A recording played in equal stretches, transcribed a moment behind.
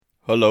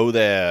Hello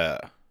there.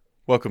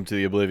 Welcome to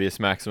the Oblivious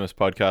Maximus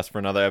podcast for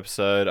another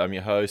episode. I'm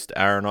your host,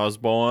 Aaron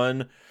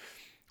Osborne.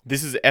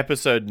 This is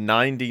episode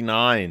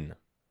 99.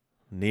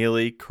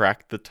 Nearly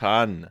cracked the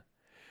ton.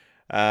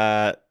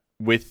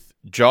 With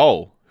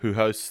Joel, who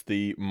hosts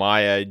the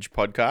My Age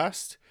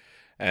podcast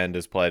and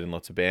has played in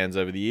lots of bands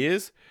over the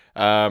years.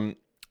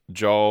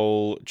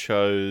 Joel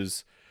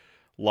chose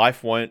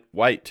Life Won't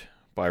Wait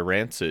by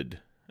Rancid,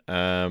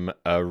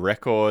 a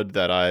record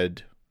that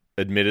I'd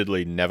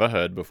admittedly never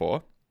heard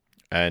before,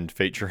 and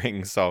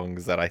featuring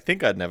songs that I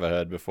think I'd never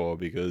heard before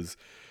because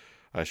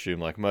I assume,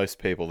 like most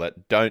people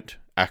that don't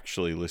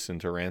actually listen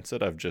to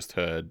Rancid, I've just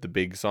heard the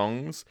big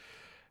songs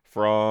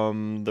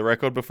from the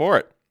record before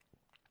it.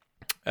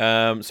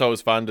 So it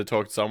was fun to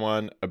talk to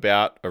someone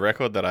about a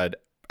record that I'd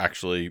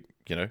actually,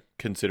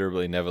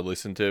 considerably never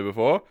listened to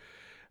before.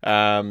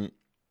 And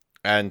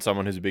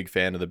someone who's a big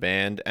fan of the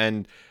band.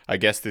 And I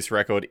guess this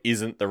record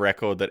isn't the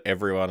record that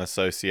everyone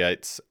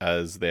associates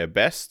as their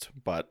best,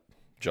 but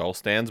Joel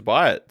stands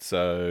by it.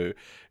 So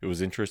it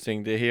was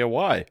interesting to hear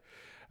why.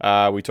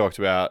 We talked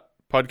about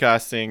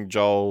podcasting.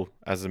 Joel,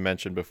 as I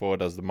mentioned before,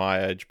 does the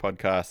My Age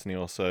podcast, and he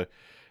also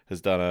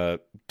has done a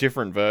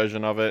different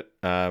version of it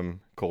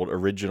called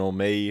Original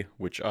Me,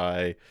 which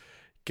I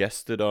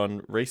guested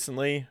on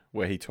recently,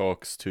 where he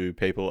talks to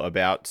people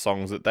about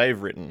songs that they've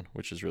written,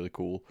 which is really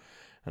cool.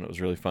 And it was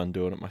really fun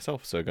doing it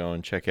myself. So go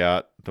and check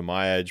out the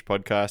My Age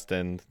podcast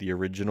and the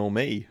Original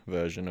Me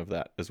version of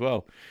that as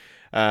well.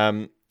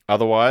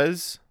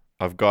 Otherwise,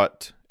 I've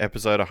got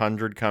episode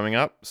 100 coming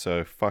up,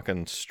 so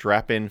fucking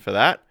strap in for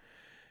that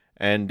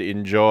and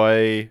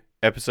enjoy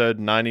episode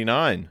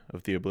 99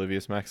 of the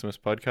Oblivious Maximus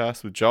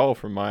podcast with Joel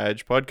from My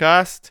Age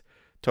podcast,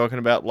 talking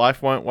about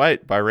Life Won't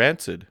Wait by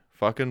Rancid.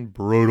 Fucking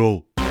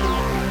brutal.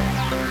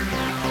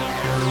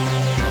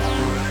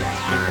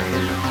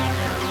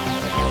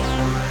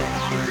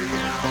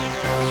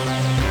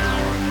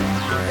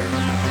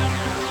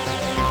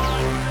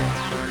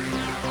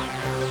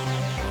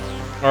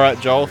 All right,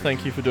 Joel,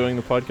 thank you for doing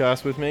the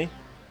podcast with me.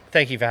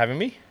 Thank you for having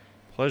me.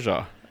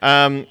 Pleasure.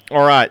 All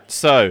right,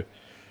 so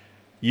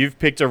you've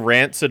picked a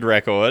Rancid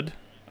record,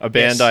 a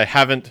band Yes. I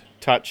haven't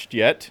touched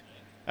yet.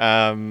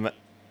 Well,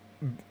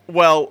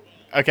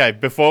 okay,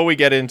 before we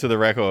get into the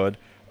record,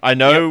 I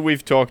know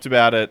we've talked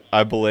about it,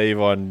 I believe,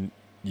 on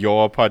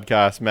your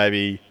podcast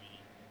maybe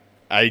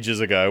ages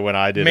ago when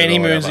I did Many it.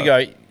 moons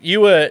ago.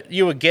 You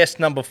were guest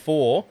number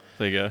 4,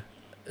 There you go.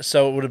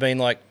 so it would have been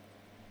like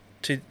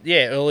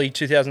early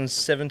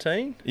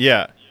 2017.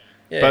 Yeah.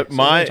 Yeah, But so a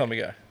long time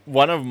ago.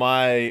 One of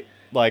my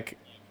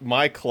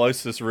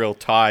closest real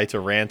tie to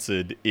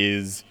Rancid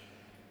is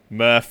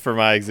Murph from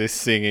I Exist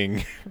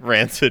singing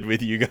Rancid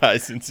with you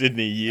guys in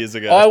Sydney years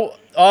ago.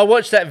 I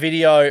watched that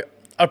video.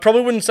 I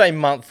probably wouldn't say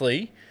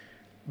monthly,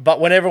 but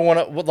whenever I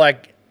want to,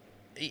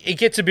 it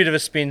gets a bit of a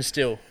spin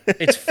still.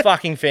 It's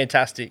fucking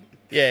fantastic.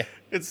 Yeah.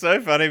 It's so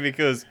funny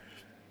because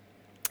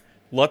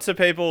lots of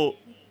people,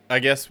 I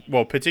guess,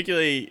 well,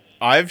 particularly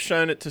I've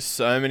shown it to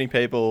so many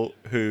people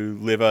who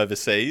live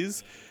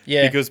overseas.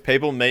 Yeah. Because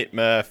people meet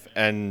Murph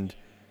and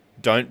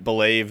don't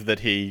believe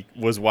that he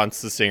was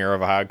once the singer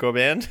of a hardcore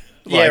band.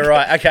 Yeah,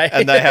 right. Okay.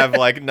 And they have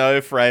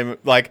no frame,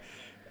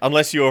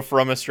 unless you were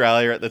from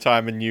Australia at the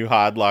time and knew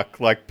Hard Luck,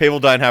 people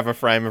don't have a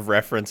frame of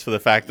reference for the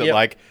fact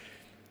that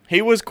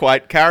he was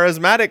quite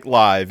charismatic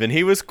live and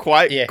he was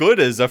quite good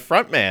as a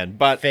frontman,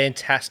 but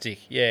fantastic.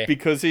 Yeah.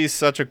 because he's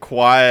such a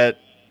quiet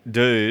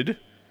dude,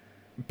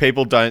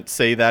 people don't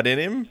see that in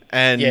him.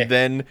 And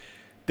then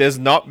there's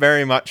not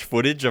very much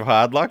footage of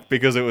Hard Luck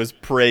because it was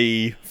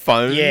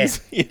pre-phones.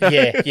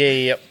 Yeah.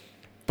 Yeah.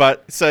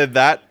 But so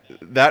that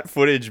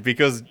footage,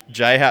 because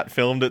J-Hat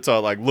filmed it,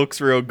 so it looks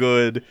real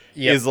good,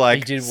 is he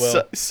did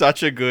well.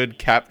 such a good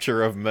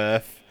capture of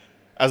Murph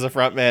as a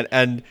frontman.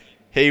 And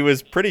he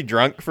was pretty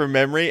drunk from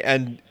memory,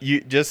 and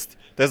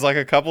there's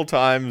a couple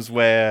times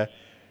where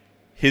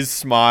his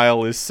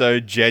smile is so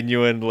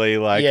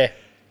genuinely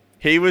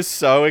he was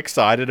so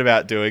excited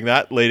about doing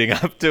that leading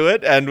up to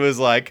it, and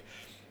was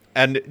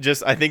and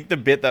just, I think the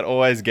bit that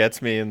always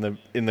gets me in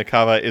the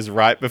cover is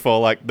right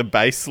before the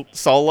bass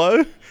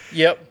solo.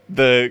 Yep.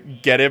 The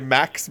Get Him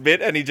Max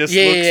bit, and he just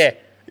looks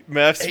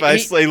Murph's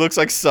face, he looks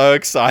so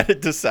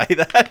excited to say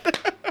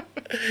that.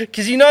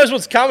 Because he knows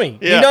what's coming.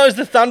 Yeah. He knows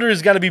the thunder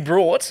is going to be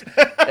brought.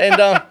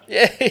 And,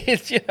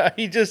 it's,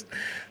 he just,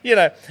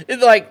 this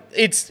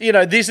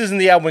isn't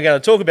the album we're going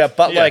to talk about,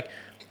 but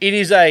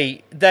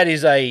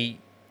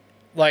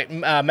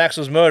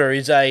Maxwell's Murder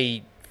is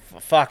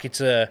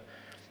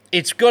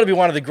it's got to be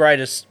one of the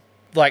greatest,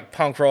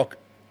 punk rock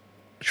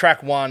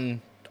track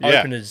one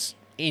openers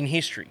in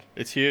history.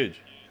 It's huge.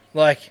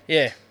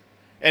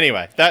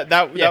 Anyway, that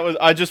was,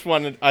 I just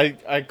wanted,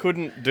 I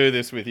couldn't do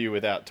this with you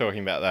without talking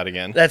about that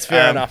again. That's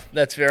fair enough.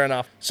 That's fair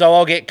enough. So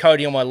I'll get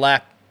Cody on my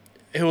lap,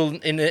 who will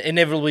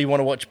inevitably want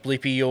to watch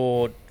Blippi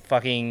or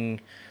fucking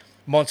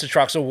Monster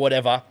Trucks or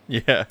whatever.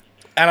 Yeah.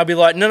 And I'll be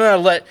like, no,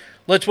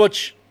 let's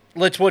watch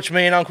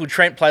me and Uncle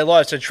Trent play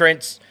live. So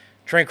Trent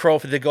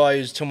Crawford, the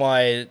guy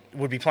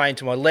would be playing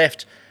to my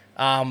left,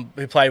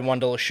 who played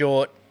 $1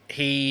 Short.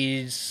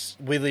 we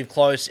live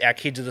close. Our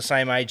kids are the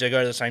same age. They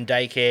go to the same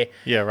daycare.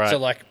 Yeah, right. So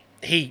like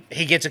he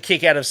gets a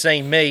kick out of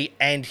seeing me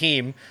and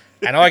him,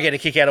 and I get a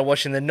kick out of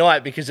watching the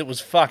night because it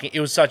was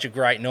such a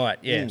great night.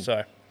 Yeah.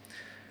 So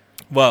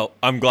Well,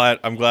 I'm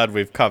glad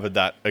we've covered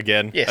that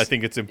again. Yes. I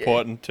think it's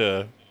important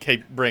to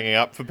keep bringing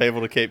up for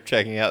people to keep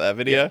checking out that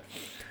video.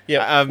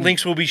 yeah,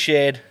 links will be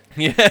shared.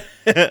 Yeah.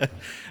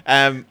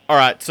 All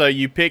right. So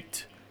you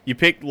picked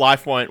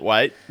Life Won't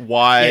Wait.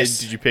 Why Yes.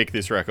 did you pick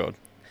this record?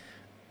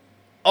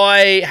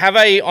 I have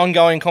a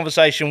ongoing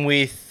conversation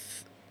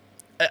with,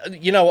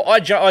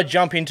 I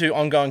jump into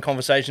ongoing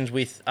conversations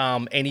with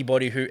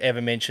anybody who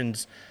ever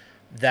mentions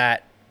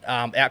that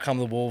Outcome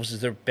of the Wolves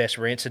is the best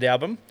Rancid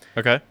album.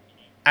 Okay.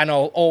 And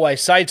I'll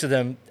always say to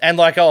them, and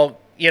like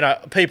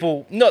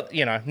people, not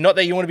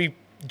that you want to be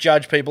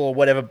judge people or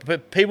whatever,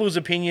 but people's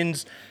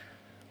opinions,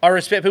 I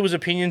respect people's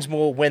opinions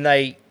more when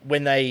they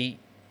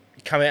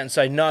come out and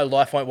say, no,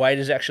 Life Won't Wait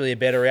is actually a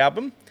better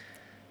album,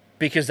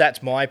 because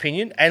that's my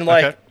opinion. And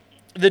like, Okay.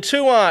 the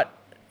two aren't,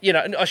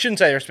 I shouldn't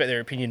say I respect their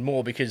opinion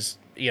more because,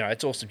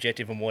 it's all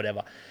subjective and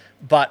whatever.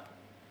 But,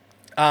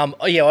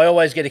 I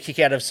always get a kick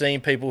out of seeing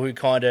people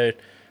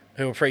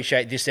who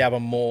appreciate this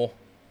album more.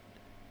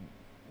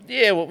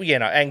 Yeah, well,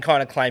 and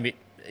kind of claim it.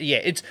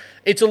 Yeah,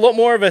 it's a lot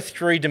more of a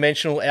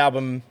three-dimensional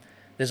album.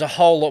 There's a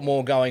whole lot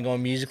more going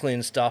on musically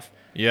and stuff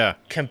Yeah.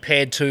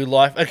 compared to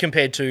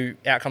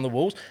Outcome the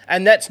Wolves.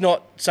 And that's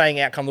not saying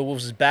Outcome the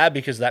Wolves is bad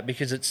because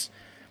it's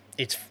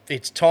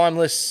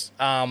timeless.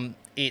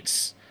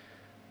 It's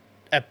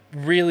a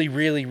really,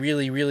 really,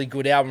 really, really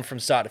good album from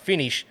start to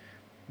finish.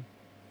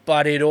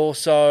 But it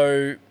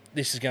also,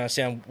 this is going to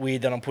sound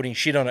weird that I'm putting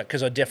shit on it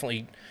because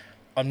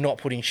I'm not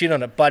putting shit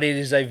on it, but it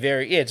is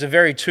it's a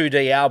very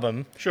 2D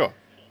album. Sure.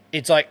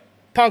 It's like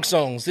punk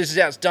songs, this is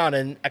how it's done,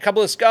 and a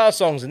couple of ska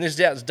songs, and this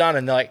is how it's done,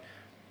 and like,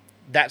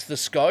 that's the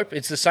scope.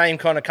 It's the same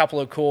kind of couple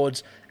of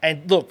chords,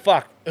 and look,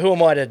 fuck, who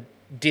am I to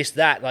diss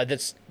that? Like,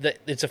 it's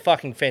a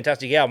fucking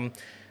fantastic album,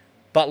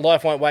 but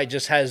Life Won't Wait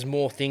just has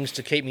more things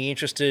to keep me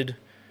interested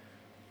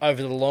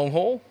over the long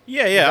haul.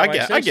 Yeah,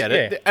 I get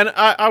it. Yeah. And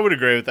I would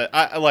agree with that.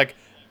 I like,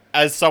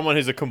 as someone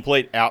who's a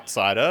complete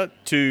outsider,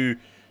 to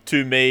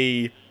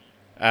me,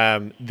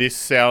 this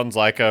sounds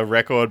like a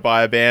record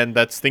by a band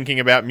that's thinking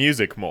about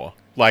music more.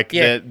 Like,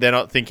 they're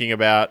not thinking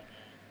about,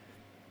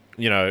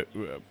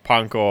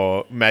 punk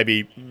or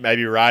maybe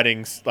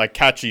writing like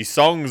catchy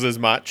songs as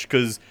much,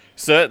 because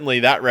certainly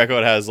that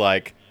record has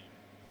like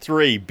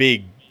 3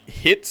 big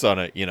hits on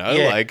it,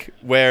 like,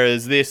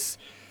 whereas this,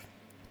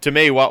 to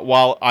me,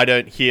 while I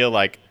don't hear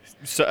like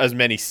as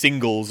many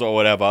singles or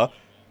whatever,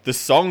 the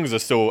songs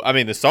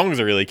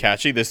are really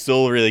catchy. There's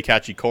still really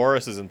catchy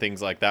choruses and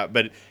things like that.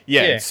 But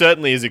it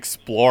certainly is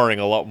exploring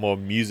a lot more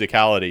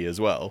musicality as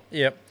well.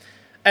 Yep.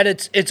 And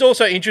it's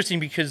also interesting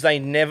because they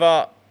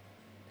never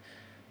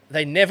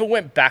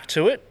went back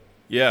to it.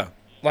 Yeah.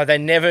 Like they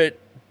never,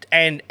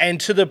 and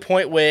to the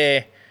point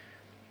where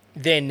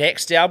their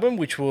next album,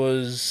 which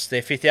was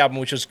their 5th album,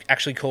 which was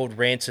actually called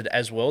Rancid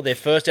as well. Their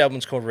first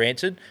album's called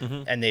Rancid,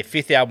 and their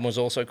 5th album was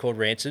also called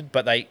Rancid.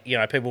 But they,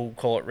 people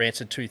call it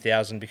Rancid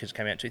 2000 because it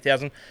came out in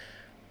 2000.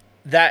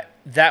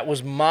 That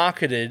was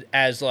marketed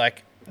as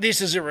like,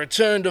 this is a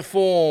return to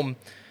form,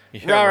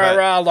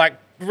 rah, like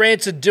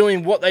Rancid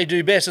doing what they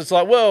do best. It's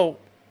like, well,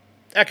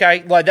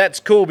 okay, like that's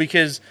cool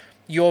because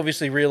you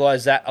obviously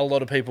realise that a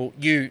lot of people,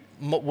 you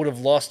would have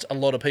lost a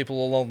lot of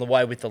people along the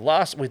way with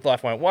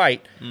Life Won't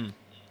Wait.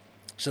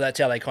 So that's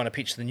how they kind of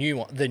pitched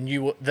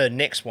the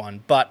next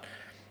one. But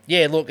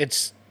yeah, look,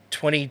 it's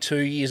 22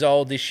 years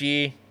old this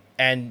year,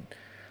 and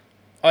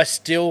I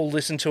still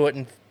listen to it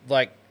and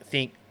like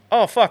think,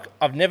 oh fuck,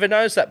 I've never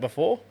noticed that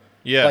before.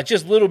 Yeah, like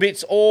just little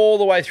bits all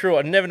the way through it.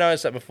 I've never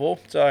noticed that before.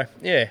 So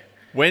yeah.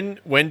 When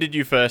did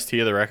you first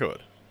hear the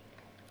record?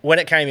 When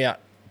it came out.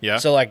 Yeah.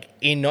 So like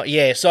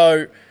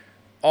So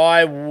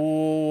I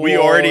was. Were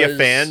you already a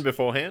fan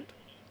beforehand?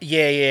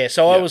 Yeah.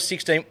 So I was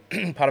 16.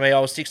 Pardon me.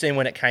 I was 16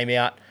 when it came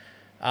out.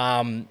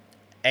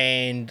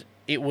 And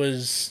it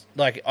was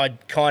like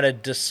I'd kind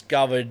of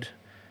discovered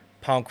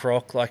punk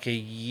rock like a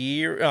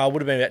year. I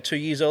would have been about 2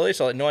 years earlier,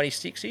 so like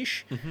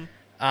 96-ish.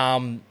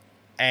 And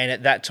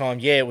at that time,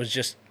 it was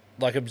just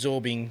like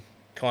absorbing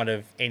kind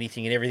of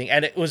anything and everything,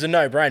 and it was a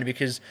no-brainer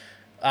because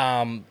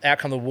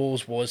Outcome the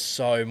Wolves was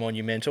so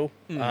monumental.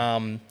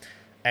 And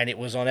it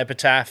was on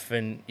Epitaph,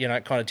 and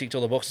it kind of ticked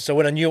all the boxes. So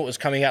when I knew it was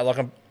coming out, like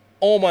I'm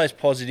almost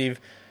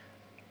positive,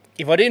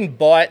 if I didn't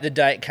buy it the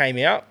day it came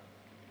out,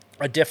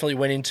 I definitely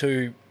went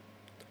into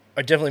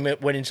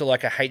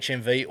like a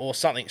HMV or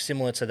something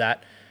similar to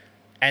that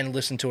and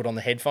listened to it on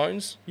the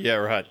headphones. Yeah,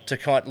 right. To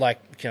kind of like,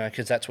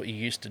 because that's what you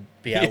used to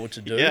be able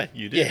to do. Yeah,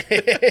 you did.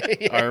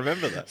 Yeah. I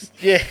remember that.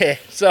 Yeah.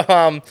 So,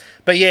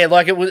 but yeah,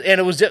 like it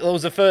was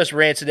the first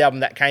Rancid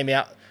album that came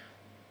out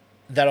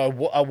that I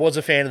was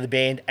a fan of the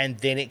band, and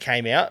then it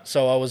came out,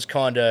 so I was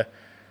kind of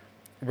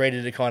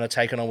ready to kind of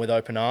take it on with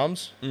open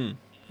arms.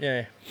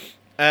 Yeah.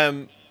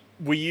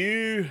 Were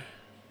you,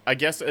 I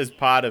guess, as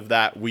part of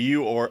that,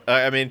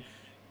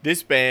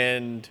 this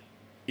band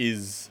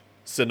is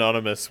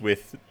synonymous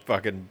with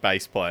fucking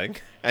bass playing,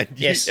 and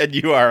Yes.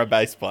 you are a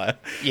bass player.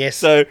 Yes.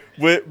 So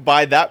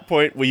by that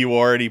point, were you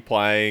already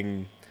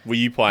playing? Were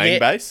you playing Yeah.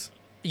 bass?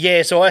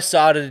 Yeah, so I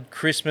started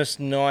Christmas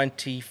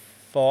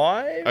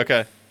 95.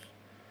 Okay.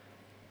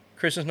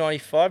 Christmas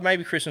 95,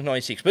 maybe Christmas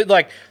 96, but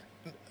like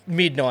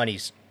mid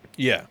 90s.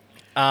 Yeah.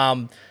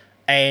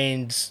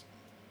 And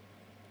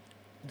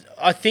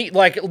I think,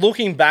 like,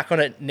 looking back on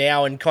it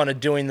now and kind of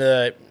doing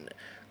the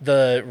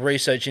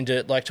research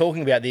into, like,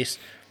 talking about this,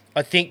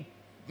 I think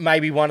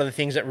maybe one of the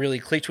things that really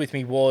clicked with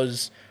me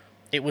was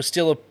it was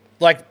still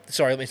let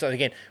me start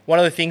again. One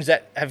of the things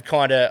that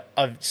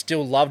I've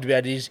still loved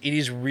about it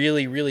is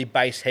really, really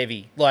bass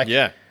heavy. Like,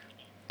 Yeah.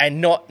 and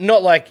not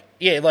like,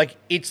 yeah, like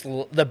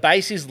the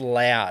bass is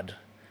loud.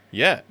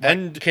 Yeah.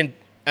 Like,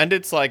 And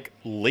it's like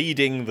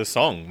leading the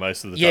song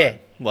most of the yeah, time.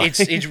 Like,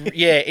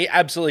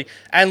 absolutely.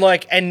 And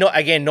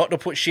not to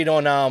put shit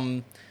on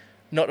Out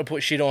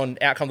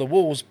Come the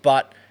Wolves,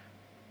 but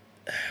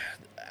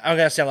I'm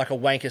going to sound like a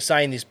wanker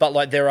saying this, but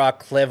like there are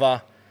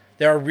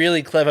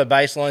really clever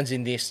bass lines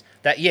in this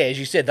that, yeah, as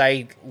you said,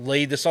 they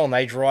lead the song,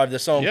 they drive the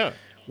song. Yeah.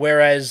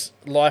 Whereas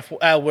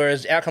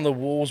Out Come the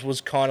Wolves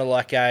was kind of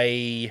like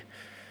a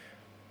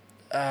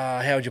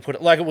how would you put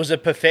it? Like, it was a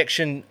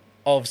perfection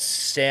of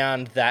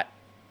sound that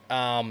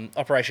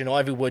Operation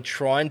Ivy were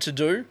trying to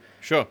do.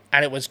 Sure.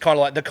 And it was kind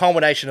of like the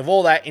culmination of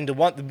all that into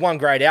one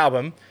great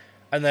album.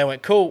 And they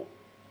went, cool,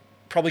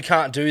 probably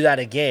can't do that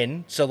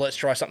again, so let's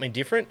try something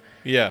different.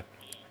 Yeah.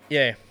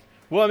 Yeah.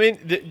 Well, I mean,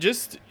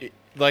 just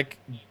like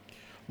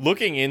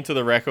looking into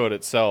the record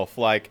itself,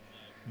 like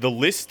the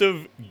list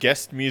of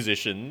guest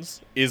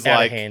musicians is Out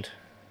like of hand.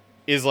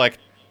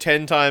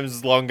 10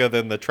 times longer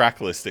than the track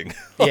listing.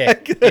 Yeah,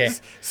 Like,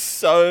 there's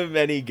so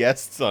many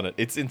guests on it.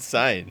 It's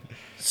insane.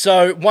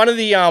 So one of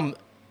the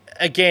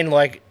again,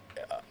 like,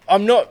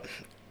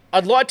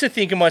 I'd like to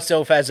think of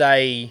myself as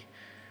I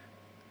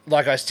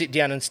sit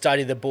down and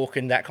study the book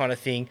and that kind of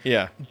thing.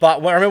 Yeah.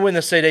 But I remember when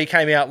the CD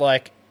came out,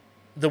 I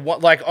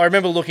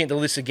remember looking at the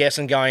list of guests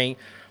and going,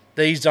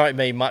 these don't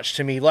mean much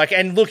to me. Like,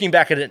 and looking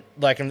back at it,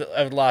 like,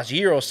 over the last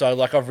year or so,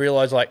 like, I've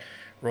realised, like,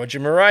 Roger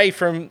Murray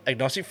from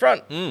Agnostic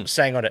Front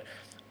sang on it.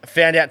 I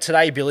found out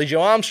today Billy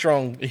Joe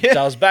Armstrong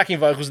does backing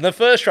vocals in the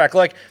first track.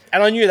 Like,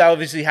 and I knew they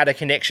obviously had a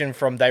connection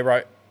from they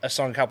wrote a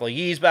song a couple of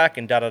years back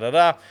and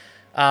da-da-da-da.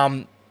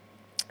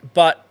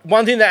 But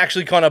one thing that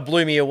actually kind of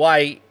blew me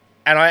away,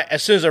 and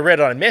as soon as I read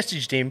it, I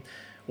messaged him,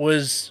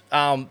 was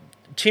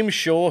Tim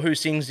Shaw, who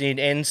sings in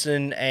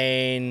Ensign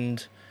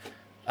and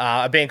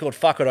a band called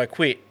Fuck It, I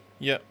Quit.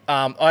 Yeah.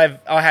 I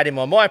had him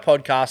on my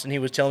podcast, and he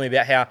was telling me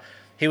about how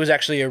he was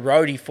actually a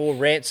roadie for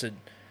Rancid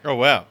Oh,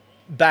 wow.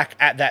 back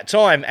at that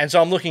time. And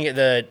so I'm looking at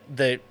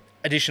the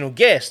additional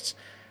guests,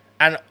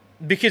 and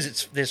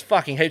because there's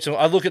fucking heaps of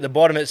them, I look at the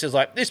bottom and it says,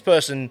 like, this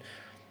person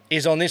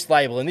is on this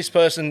label and this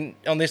person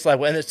on this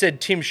label, and it said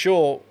Tim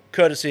Shaw,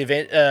 courtesy of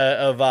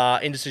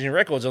Indecision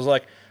Records. I was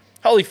like,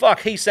 holy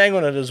fuck, he sang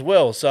on it as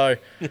well. So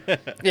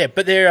yeah,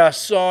 but there are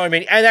so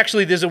many, and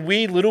actually there's a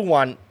weird little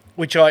one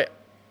which I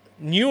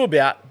knew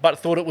about but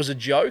thought it was a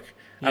joke.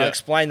 I'll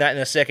explain that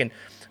in a second.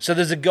 So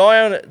there's a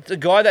guy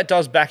that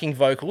does backing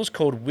vocals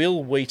called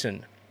Will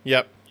Wheaton.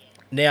 Yep.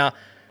 Now,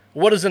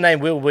 what does the name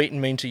Will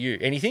Wheaton mean to you?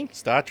 Anything?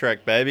 Star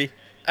Trek, baby.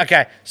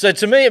 Okay, so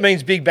to me it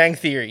means Big Bang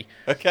Theory.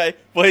 Okay.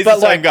 Well, he's the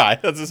same guy.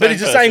 That's the same But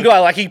he's the same guy.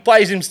 Like, he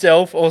plays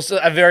himself, or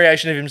a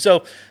variation of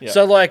himself. Yeah.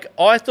 So, like,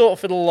 I thought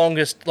for a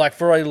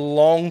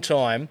long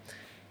time,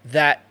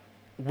 that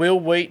Will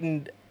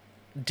Wheaton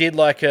did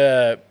like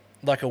a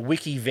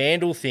Wiki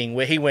Vandal thing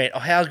where he went, oh,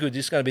 how good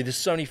this is going to be. There's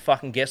so many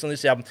fucking guests on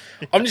this album.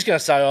 I'm just going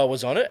to say I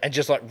was on it and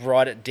just, like,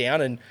 write it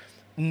down, and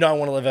no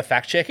one will ever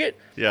fact check it.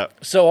 Yeah.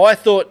 So I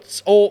thought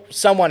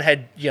someone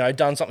had,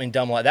 done something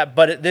dumb like that.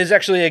 But there's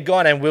actually a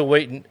guy named Will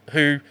Wheaton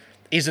who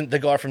isn't the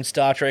guy from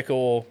Star Trek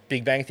or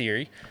Big Bang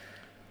Theory.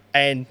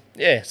 And,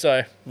 yeah,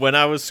 so... When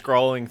I was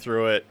scrolling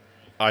through it,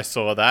 I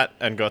saw that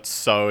and got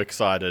so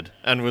excited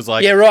and was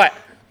like... Yeah, right.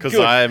 Because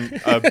Good. I'm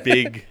a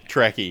big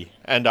Trekkie.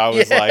 And I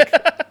was like...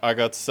 I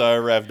got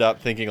so revved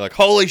up thinking, like,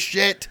 holy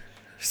shit!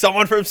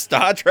 Someone from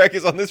Star Trek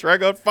is on this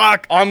record.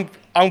 Fuck! I'm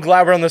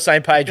glad we're on the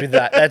same page with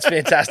that. That's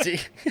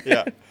fantastic.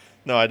 Yeah.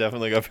 No, I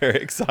definitely got very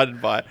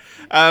excited by it.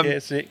 Yeah,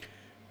 sick.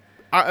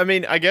 I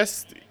mean, I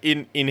guess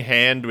in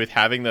hand with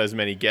having those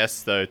many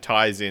guests, though,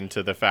 ties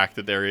into the fact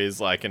that there is,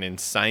 like, an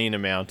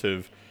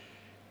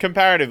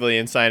comparatively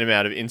insane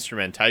amount of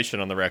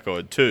instrumentation on the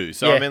record, too.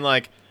 So,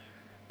 Yeah.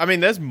 I mean,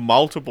 there's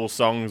multiple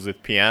songs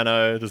with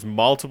piano. There's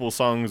multiple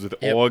songs with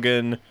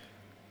organ.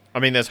 I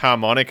mean, there's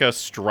harmonica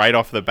straight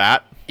off the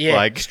bat. Yeah,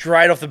 Like,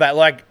 straight off the bat,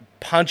 like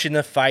punch in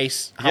the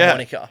face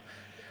harmonica.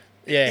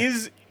 Yeah.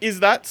 Is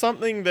that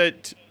something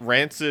that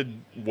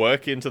Rancid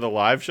work into the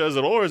live shows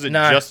at all, or is it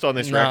No, just on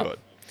this no. record?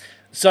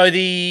 So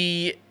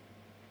it's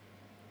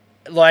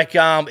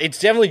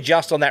definitely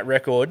just on that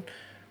record.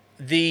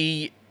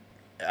 They've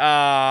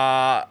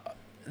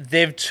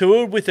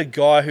toured with a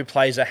guy who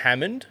plays a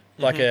Hammond,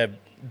 like a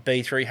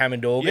B3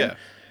 Hammond organ. Yeah.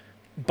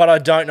 But I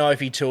don't know if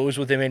he tours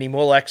with them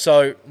anymore. Like,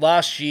 so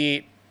last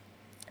year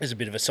There's a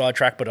bit of a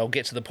sidetrack, but I'll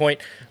get to the point.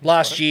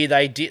 Last year,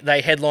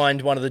 they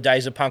headlined one of the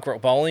days of punk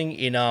rock bowling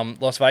in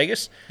Las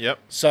Vegas. Yep.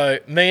 So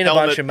me and a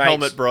bunch of mates.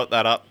 Helmet brought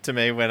that up to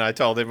me when I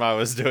told him I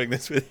was doing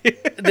this with you.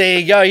 There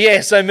you go.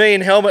 Yeah. So me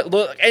and Helmet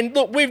look,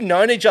 we've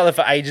known each other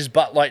for ages,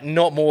 but like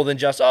not more than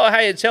just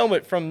hey, it's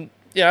Helmet from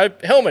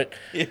Helmet.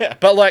 Yeah.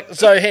 But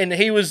like and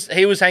he was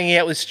hanging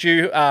out with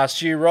Stu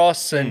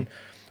Ross, and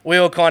we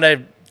all kind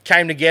of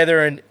came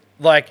together, and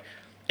like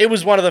it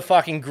was one of the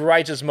fucking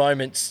greatest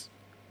moments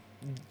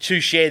to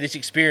share this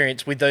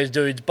experience with those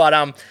dudes. But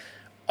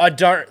I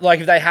don't like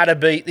if they had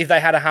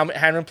a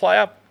Hammond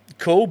player,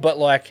 cool. But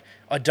like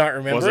I don't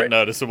remember. Wasn't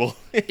noticeable.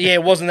 Yeah,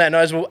 it wasn't that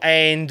noticeable,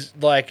 and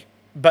like,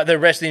 but the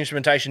rest of the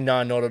instrumentation,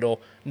 no, not at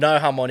all. No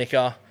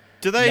harmonica.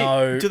 Do they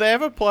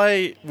ever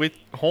play with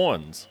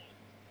horns?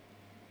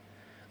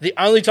 The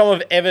only time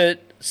I've ever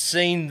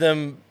seen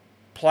them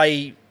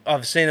play,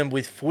 I've seen them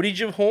with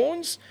footage of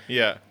horns.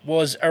 Yeah.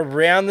 Was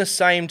around the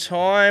same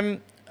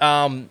time.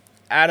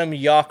 Adam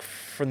Yuck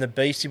from the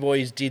Beastie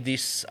Boys did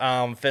this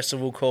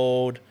festival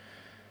called,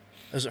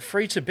 is it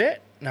Free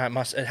Tibet? No,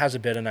 it has a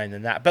better name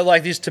than that. But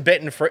like this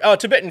Tibetan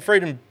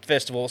Freedom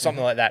Festival or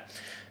something like that.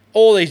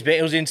 All these bands,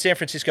 it was in San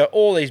Francisco.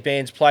 All these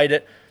bands played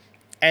it,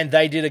 and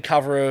they did a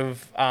cover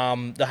of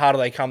 "The Harder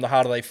They Come, The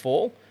Harder They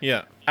Fall."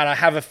 Yeah. And I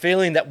have a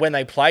feeling that when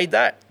they played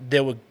that,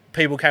 there were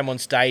people came on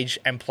stage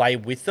and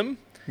played with them.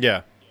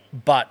 Yeah.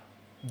 But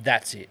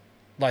that's it.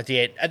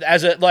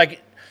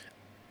 Like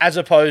as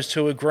opposed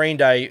to a Green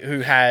Day who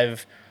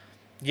have,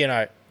 they've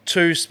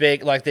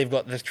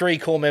got the 3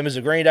 core members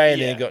of Green Day,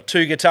 and then they've got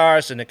 2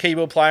 guitarists and a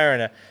keyboard player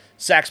and a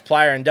sax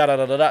player and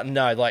da-da-da-da-da.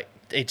 No, like,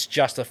 it's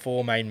just the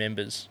 4 main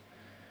members.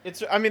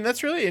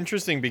 That's really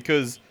interesting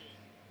because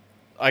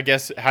I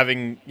guess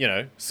having,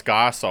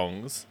 ska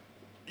songs.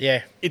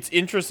 Yeah. It's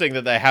interesting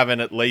that they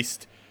haven't, at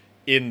least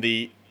in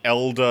the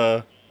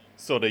elder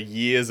sort of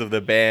years of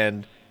the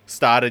band,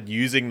 started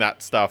using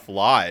that stuff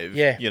live.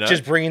 Yeah,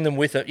 just bringing them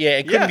with it. Yeah,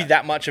 it couldn't be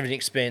that much of an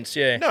expense,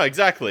 yeah. No,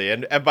 exactly.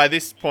 And by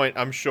this point,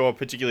 I'm sure,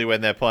 particularly when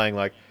they're playing,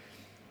 like,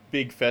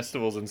 big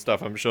festivals and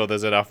stuff, I'm sure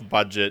there's enough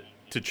budget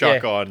to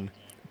chuck on.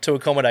 To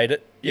accommodate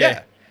it.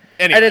 Yeah.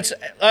 Anyway.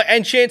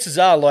 And chances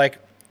are, like,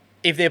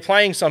 if they're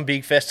playing some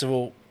big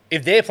festival,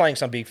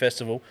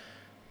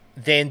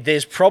 then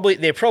there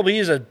probably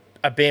is a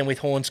band with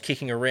horns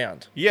kicking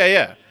around.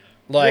 Yeah.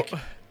 Like,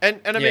 well,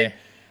 and I mean,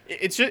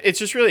 it's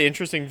just really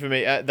interesting for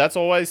me. That's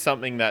always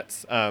something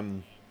that's,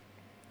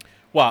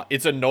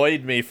 it's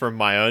annoyed me from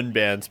my own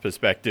band's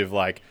perspective,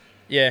 like,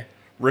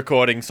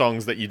 recording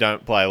songs that you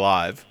don't play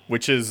live,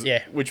 which was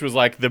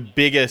like the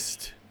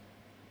biggest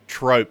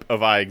trope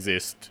of I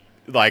Exist.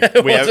 Like,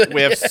 we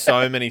have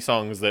so many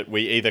songs that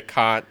we either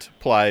can't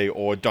play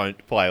or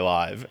don't play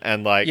live,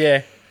 and like,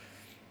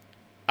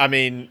 I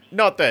mean,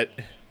 not that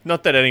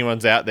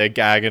anyone's out there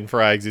gagging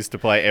for I Exist to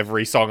play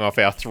every song off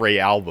our 3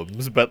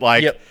 albums, but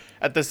like,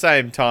 at the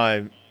same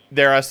time,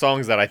 there are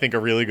songs that I think are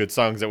really good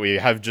songs that we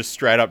have just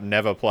straight up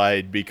never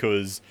played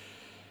because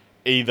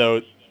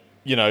either,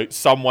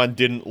 someone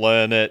didn't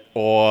learn it,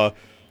 or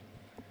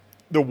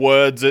the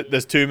words,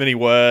 there's too many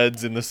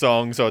words in the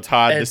song, so it's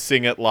hard to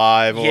sing it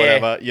live or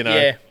whatever,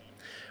 Yeah.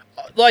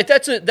 Like,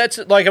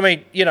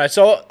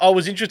 so I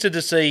was interested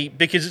to see,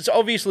 because it's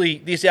obviously,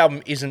 this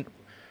album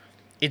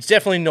it's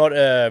definitely not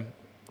a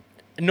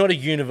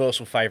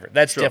universal favorite.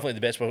 That's definitely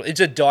the best one.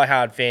 It's a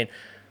diehard fan,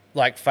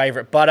 like,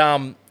 favorite. But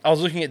I was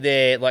looking at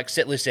their, like,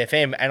 Setlist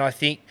FM, and I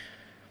think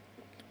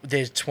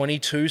there's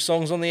 22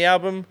 songs on the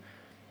album.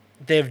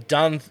 They've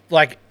done,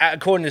 like,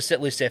 according to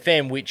Setlist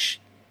FM, which,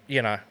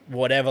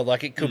 whatever,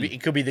 like, it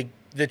could be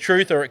the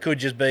truth, or it could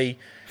just be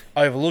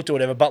overlooked or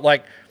whatever. But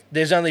like,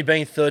 there's only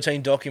been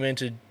 13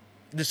 documented.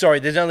 Sorry,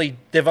 they've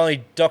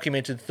only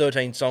documented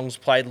 13 songs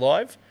played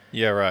live.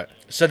 Yeah, right.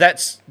 So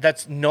that's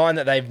 9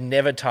 that they've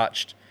never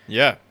touched.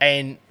 Yeah.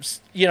 And,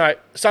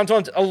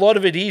 sometimes a lot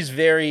of it is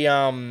very,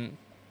 a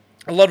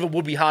lot of it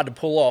would be hard to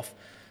pull off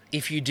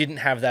if you didn't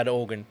have that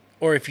organ,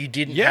 or if you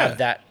didn't have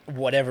that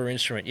whatever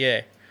instrument,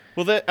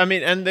 Well,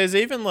 and there's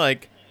even,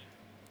 like,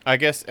 I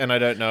guess, and I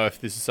don't know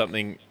if this is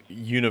something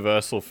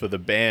universal for the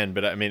band,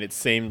 but I mean, it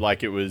seemed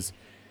like it was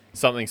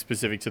something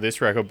specific to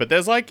this record, but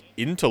there's, like,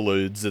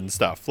 interludes and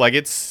stuff. Like,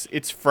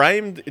 it's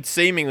framed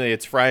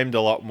a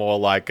lot more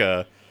like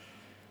a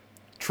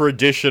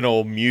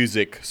traditional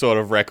music sort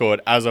of record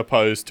as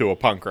opposed to a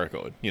punk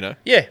record,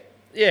 Yeah,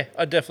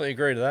 I definitely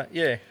agree to that,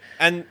 yeah.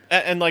 And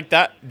like,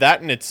 that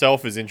in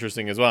itself is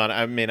interesting as well. And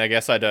I mean, I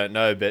guess I don't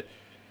know, but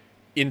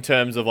in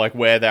terms of, like,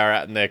 where they're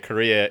at in their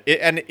career,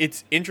 and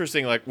it's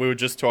interesting, like, we were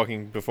just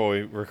talking before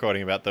we were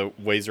recording about the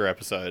Weezer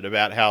episode,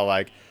 about how,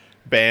 like,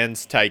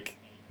 bands make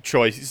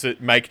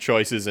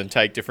choices and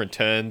take different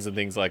turns and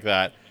things like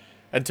that.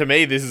 And to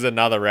me, this is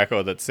another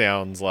record that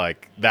sounds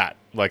like that.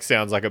 Like,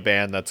 sounds like a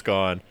band that's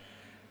gone,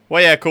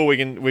 well, yeah, cool,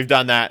 we've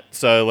done that,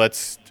 so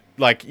let's,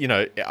 like,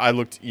 I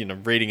looked,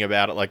 reading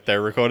about it, like, they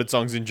recorded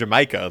songs in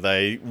Jamaica.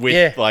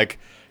 Like,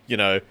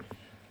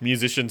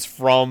 musicians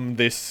from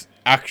this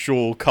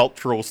actual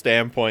cultural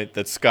standpoint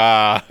that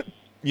ska,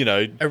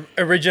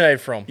 originated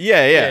from.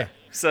 Yeah.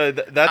 So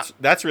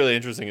that's really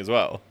interesting as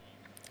well.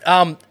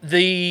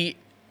 The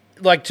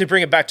like to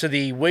bring it back to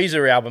the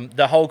Weezer album,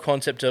 the whole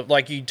concept of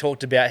like you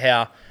talked about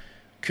how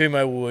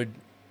Kumo would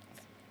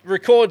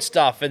record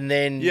stuff and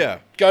then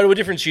go to a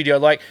different studio.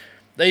 Like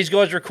these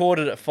guys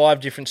recorded at 5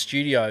 different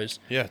studios.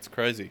 Yeah, it's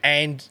crazy.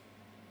 And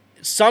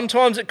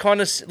sometimes it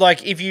kind of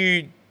like if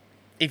you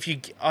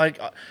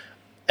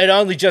it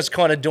only just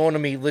kind of dawned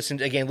on me listen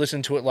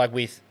to it like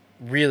with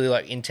really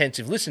like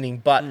intensive listening,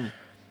 but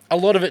a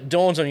lot of it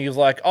dawns on you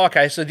like,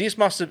 okay, so this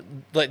must have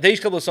like these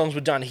couple of songs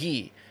were done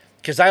here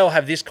because they all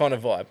have this kind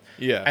of vibe.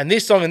 Yeah. And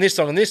this song and this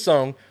song and this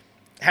song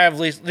have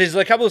there's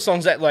a couple of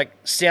songs that like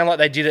sound like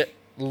they did it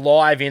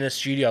live in a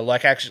studio,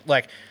 like actually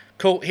like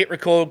cool, hit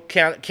record,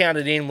 count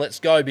it in, let's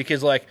go,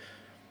 because like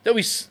there'll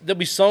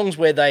be songs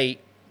where the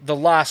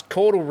last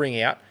chord will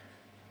ring out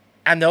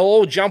and they'll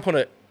all jump on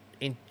it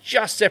in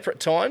just separate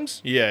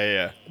times.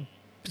 Yeah.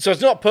 So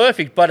it's not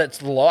perfect, but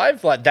it's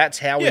live. Like that's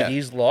how it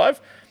is live.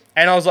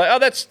 And I was like, oh,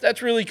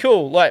 that's really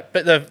cool. Like,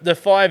 but the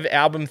 5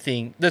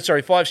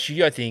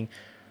 studio thing,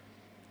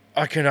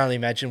 I can only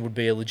imagine would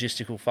be a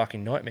logistical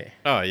fucking nightmare.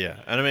 Oh yeah,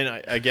 and I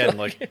mean, again,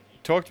 like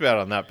talked about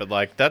it on that, but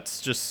like that's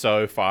just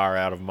so far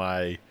out of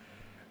my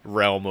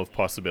realm of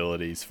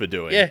possibilities for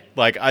doing. Yeah.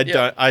 Like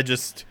I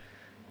just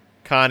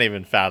can't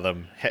even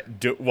fathom.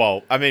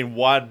 Well, I mean,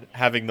 one,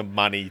 having the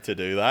money to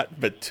do that,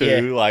 but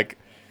two, like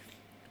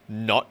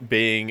not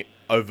being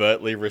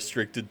overtly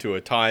restricted to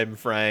a time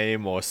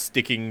frame or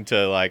sticking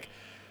to like,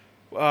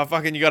 oh,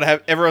 fucking,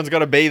 everyone's got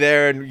to be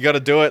there and you got to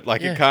do it.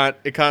 Like it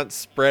can't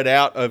spread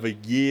out over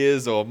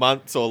years or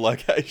months or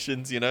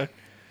locations, you know?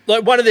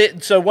 Like one of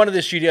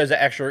the studios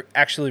that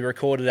actually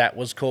recorded that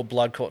was called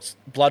Blood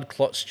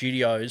Clot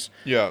Studios.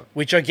 Yeah.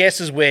 Which I guess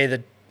is where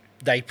the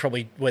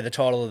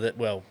title of it,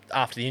 well,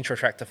 after the intro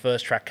track, the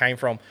first track came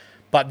from.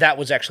 But that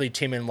was actually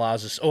Tim and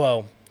Lars's,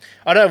 well,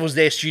 I don't know if it was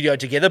their studio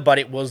together, but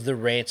it was the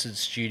Rancid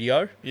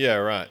studio. Yeah,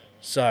 right.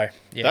 So,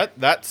 yeah.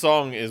 That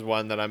song is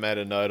one that I made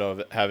a note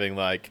of having,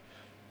 like,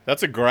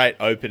 that's a great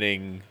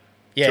opening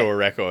to a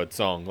record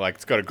song. Like,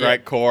 it's got a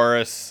great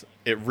chorus.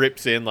 It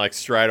rips in, like,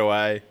 straight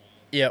away.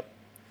 Yep.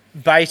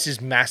 Bass is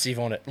massive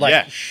on it.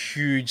 Like,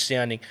 huge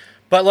sounding.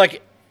 But,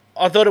 like,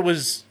 I thought it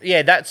was,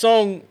 that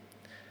song,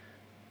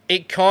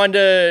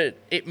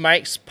 it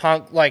makes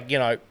punk, like, you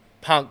know,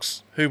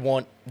 punks who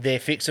want their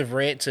fix of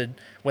Rancid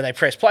when they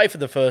press play for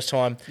the first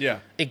time. Yeah.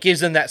 It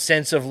gives them that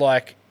sense of,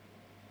 like,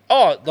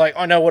 oh, like,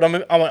 I know what I'm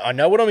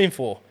in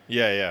for.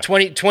 Yeah.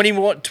 20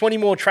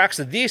 more tracks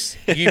of this,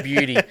 you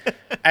beauty.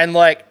 And,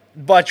 like,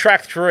 by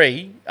track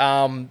 3,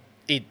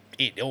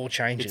 it all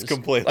changes. It's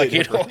completely like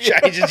different. It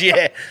all changes,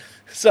 yeah.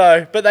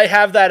 So, but they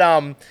have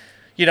that,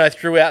 you know,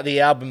 throughout the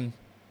album,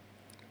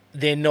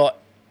 they're not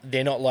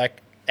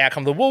like Out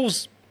Come the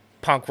Wolves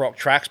punk rock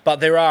tracks, but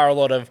there are a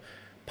lot of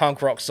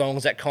punk rock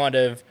songs that kind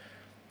of,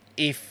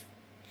 if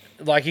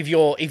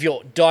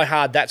you're Die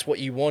Hard, that's what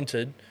you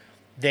wanted,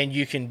 then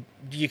you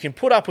can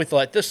put up with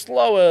like the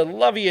slower,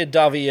 lovelier,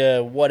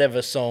 dovier,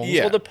 whatever songs,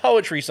 or the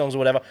poetry songs or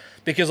whatever,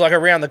 because like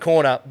around the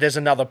corner there's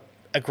another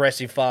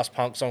aggressive fast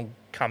punk song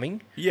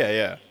coming.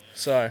 Yeah.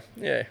 So,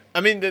 yeah.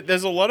 I mean,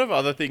 there's a lot of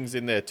other things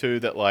in there too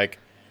that like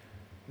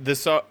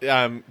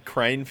the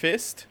Crane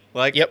Fist.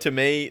 Like, to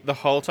me, the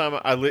whole time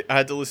I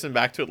had to listen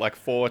back to it like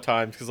 4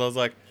 times because I was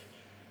like,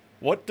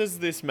 what does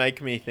this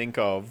make me think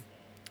of?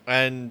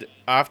 And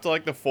after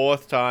like the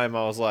 4th time,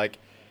 I was like,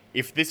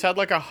 if this had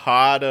like a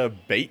harder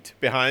beat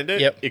behind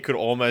it, it could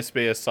almost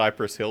be a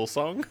Cypress Hill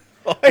song.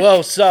 Like,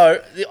 well,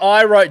 so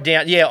I wrote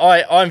down,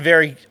 I'm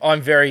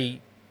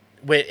very,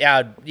 where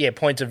our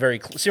points are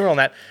very similar on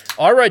that.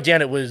 I wrote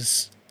down it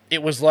was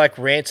like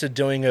Rancid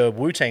doing a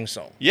Wu-Tang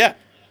song. Yeah,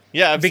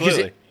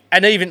 absolutely.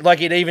 And even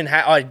like it even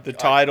had the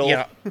title.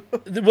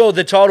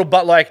 The title,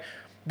 but like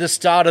the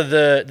start of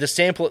the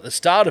sample at the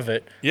start of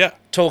it,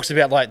 talks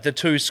about like the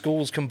 2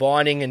 schools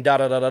combining and da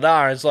da da da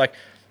da. And it's like,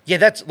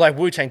 that's like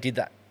Wu-Tang did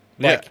that,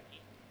 like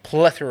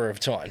plethora of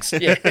times.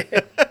 Yeah,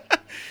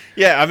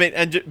 yeah. I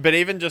mean, but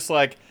even just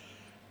like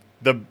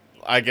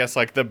I guess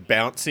like the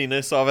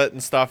bounciness of it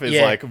and stuff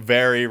is like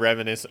very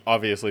reminiscent,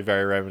 obviously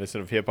very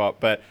reminiscent of hip hop.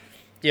 But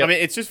I mean,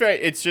 it's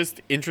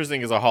just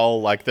interesting as a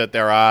whole, like that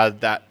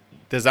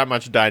there's that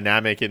much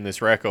dynamic in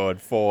this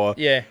record for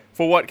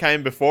what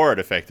came before it,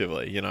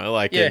 effectively, you know,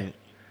 like, and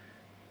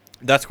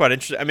that's quite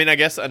interesting. I mean, I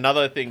guess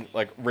another thing,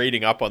 like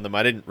reading up on them,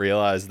 I didn't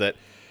realize that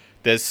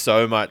there's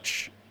so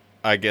much,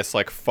 I guess,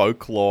 like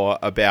folklore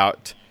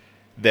about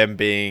them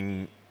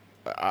being,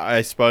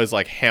 I suppose,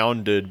 like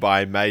hounded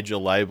by major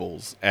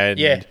labels and,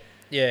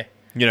 you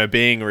know,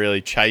 being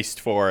really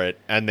chased for it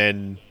and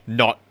then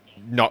not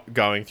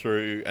going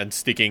through and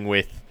sticking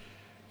with,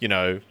 you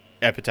know,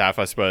 Epitaph,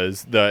 I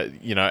suppose,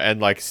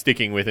 and like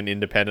sticking with an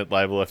independent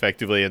label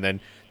effectively and then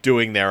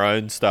doing their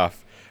own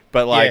stuff.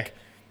 But like,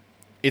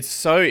 it's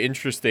so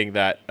interesting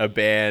that a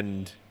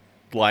band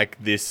like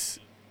this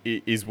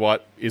is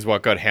what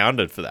got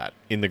hounded for that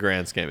in the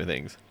grand scheme of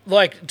things.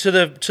 Like to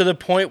the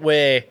point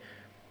where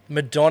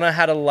Madonna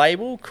had a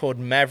label called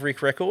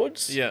Maverick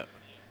Records. Yeah.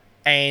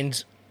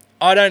 And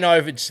I don't know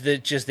if it's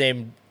just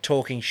them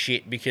talking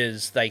shit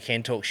because they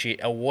can talk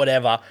shit or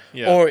whatever,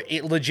 Yeah. or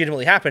it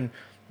legitimately happened.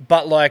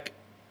 But like,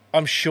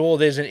 I'm sure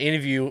there's an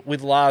interview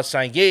with Lars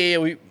saying,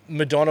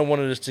 Madonna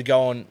wanted us to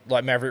go on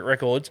like Maverick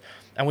Records,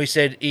 and we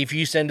said if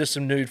you send us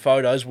some nude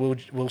photos,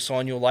 we'll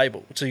sign your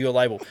label to your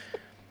label.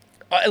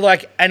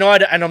 And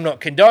I'm not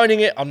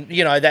condoning it.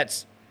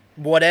 That's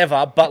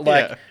whatever. But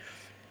like, Yeah.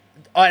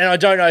 I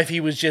don't know if he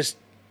was just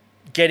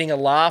getting a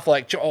laugh,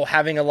 like, or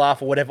having a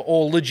laugh or whatever,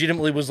 or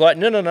legitimately was like,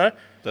 no.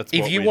 That's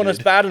if what you we want us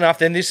did. bad enough,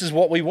 then this is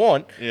what we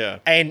want. Yeah.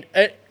 And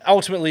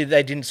ultimately,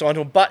 they didn't sign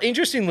to him. But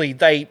interestingly,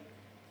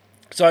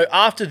 so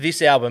after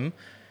this album,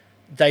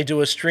 they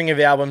do a string of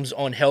albums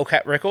on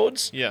Hellcat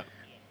Records, Yeah.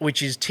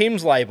 which is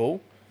Tim's label,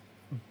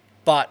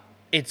 but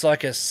it's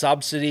like a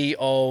subsidy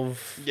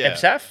of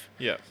Epitaph.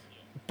 Yeah.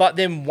 But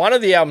then one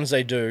of the albums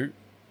they do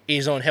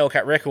is on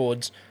Hellcat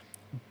Records,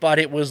 but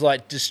it was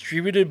like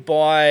distributed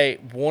by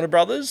Warner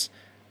Brothers,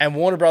 and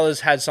Warner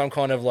Brothers had some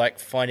kind of like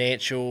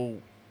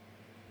financial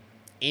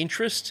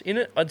interest in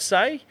it, I'd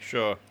say.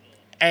 Sure.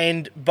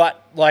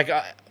 But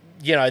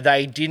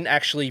they didn't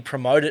actually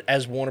promote it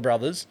as Warner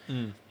Brothers.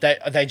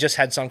 They just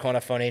had some kind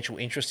of financial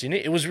interest in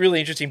it. It was really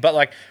interesting. But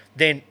like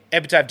then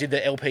Epitaph did the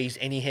LPs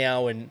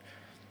anyhow, and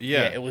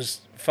Yeah. it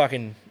was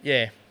fucking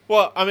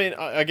Well, I mean,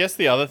 I guess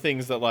the other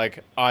things that, like,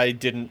 I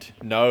didn't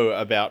know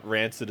about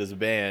Rancid as a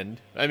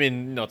band, I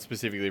mean, not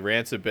specifically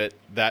Rancid, but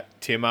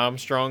that Tim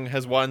Armstrong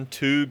has won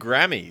 2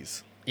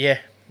 Grammys. yeah.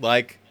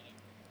 Like,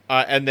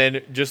 and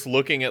then just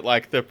looking at,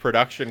 like, the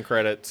production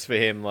credits for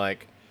him,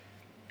 like,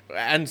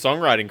 and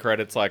songwriting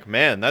credits, like,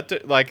 man,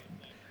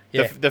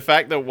 Yeah. the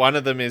fact that one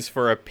of them is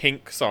for a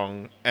Pink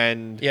song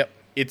and Yep.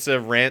 it's a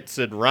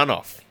Rancid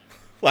runoff.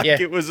 Like,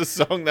 Yeah. it was a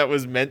song that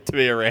was meant to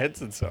be a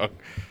Rancid song.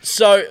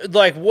 So,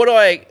 like, what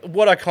I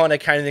kind of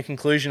came to the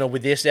conclusion of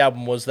with this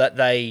album was that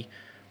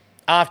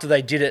after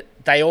they did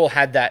it, they all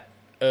had that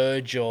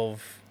urge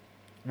of,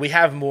 we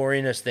have more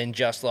in us than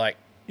just, like,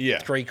 Yeah.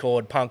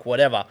 3-chord punk,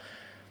 whatever.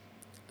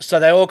 So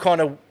they all kind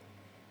of,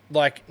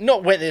 like,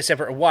 not went their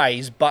separate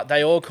ways, but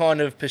they all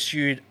kind of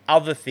pursued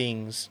other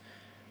things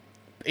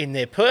in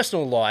their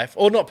personal life,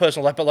 or not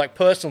personal life, but, like,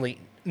 personally,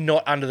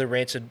 not under the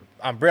Rancid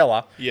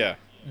umbrella. Yeah.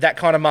 That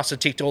kind of must have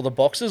ticked all the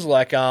boxes.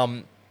 Like,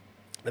 the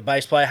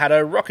bass player had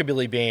a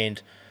rockabilly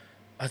band.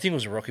 I think it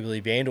was a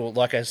rockabilly band, or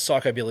like a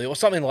psychobilly, or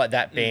something like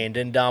that band.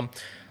 And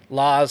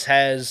Lars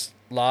has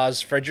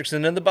Lars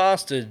Fredrickson and the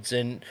Bastards,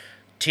 and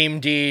Tim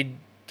did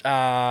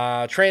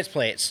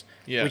Transplants,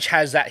 which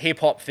has that hip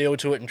hop feel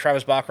to it, and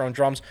Travis Barker on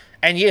drums.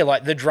 And yeah,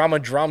 like the drummer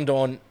drummed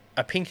on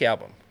a Pink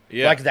album,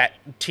 like that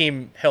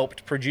Tim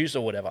helped produce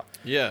or whatever.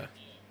 Yeah.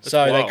 That's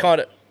So wild.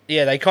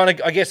 they kind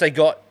of, I guess they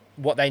got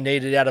what they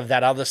needed out of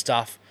that other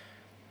stuff,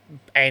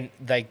 and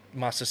they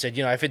must have said,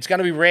 if it's going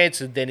to be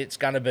Rancid, then it's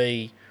going to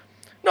be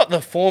not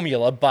the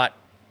formula, but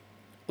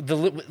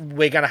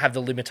we're going to have the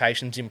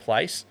limitations in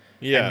place,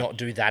 and not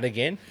do that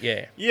again.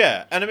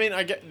 Yeah, and I mean,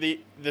 I get the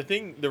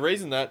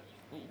reason that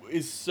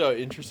is so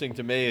interesting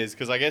to me is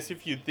because I guess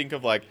if you think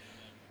of, like,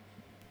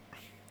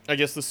 I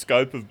guess the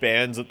scope of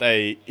bands that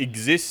they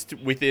exist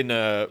within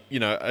a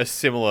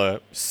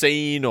similar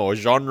scene or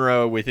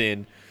genre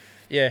within,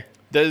 there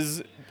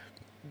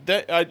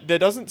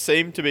doesn't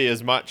seem to be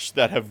as much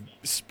that have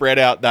spread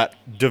out that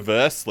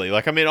diversely.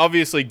 Like, I mean,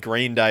 obviously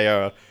Green Day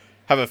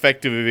have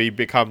effectively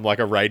become like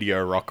a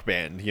radio rock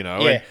band,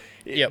 and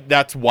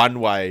that's one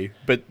way,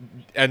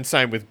 and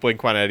same with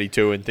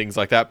Blink-182 and things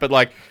like that. But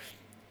like,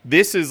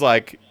 this is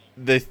like,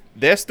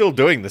 they're still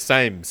doing the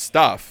same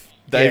stuff.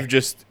 They've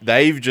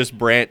just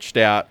branched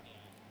out,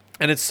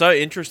 and it's so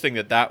interesting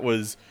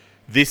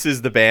this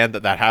is the band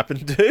that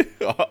happened to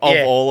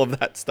of all of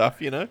that stuff,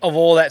 Of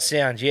all that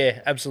sound,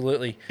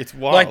 absolutely. It's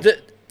wild. Like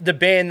the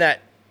band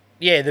that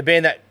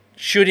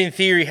should in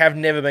theory have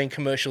never been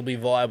commercially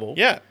viable.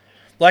 Yeah.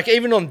 Like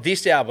even on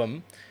this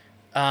album,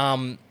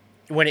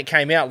 when it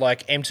came out,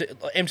 like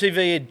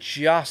MTV had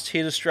just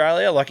hit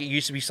Australia. Like it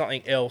used to be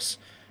something else,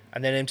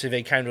 and then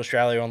MTV came to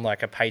Australia on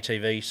like a pay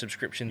TV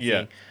subscription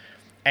thing,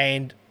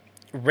 and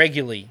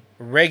regularly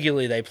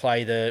they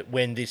play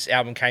when this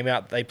album came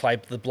out, they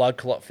played the Blood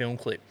Clot film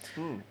clip.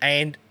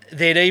 And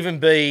there'd even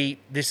be,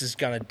 this is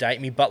going to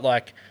date me, but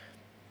like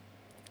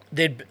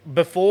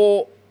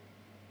before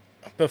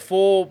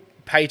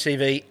pay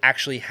TV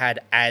actually had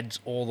ads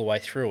all the way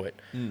through it.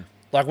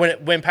 Like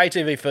when pay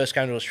TV first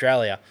came to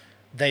Australia,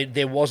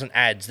 there wasn't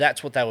ads.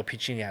 That's what they were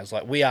pitching as.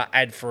 Like, we are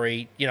ad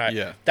free.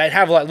 They'd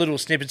have like little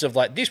snippets of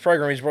like, this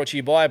program is brought to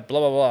you by blah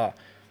blah blah.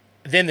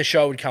 Then the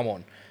show would come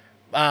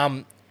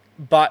on.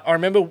 But I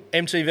remember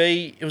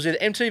MTV, it was either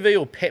MTV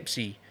or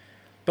Pepsi,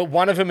 but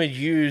one of them had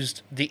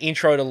used the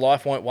intro to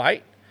Life Won't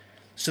Wait.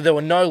 So there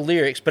were no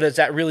lyrics, but it's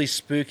that really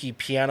spooky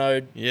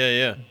piano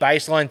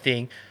bass line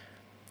thing.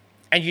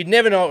 And you'd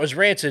never know it was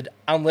Rancid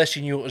unless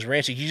you knew it was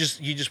Rancid. You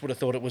just would have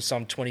thought it was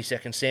some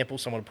 20-second sample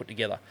someone put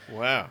together.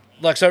 Wow.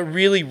 Like, so it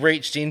really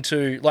reached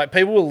into, like,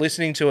 people were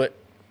listening to it,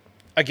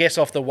 I guess,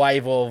 off the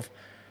wave of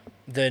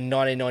the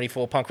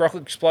 1994 punk rock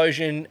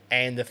explosion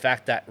and the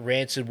fact that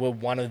Rancid were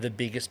one of the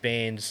biggest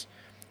bands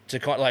to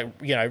kind of like,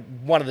 you know,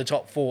 one of the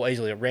top four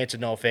easily.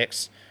 Rancid,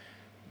 NoFX,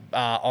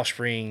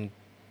 Offspring,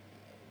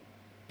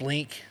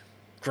 Blink,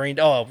 Green.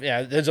 Oh,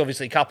 yeah, there's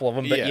obviously a couple of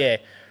them, but yeah.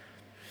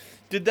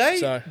 Did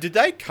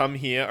they come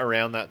here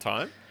around that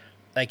time?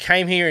 They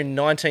came here in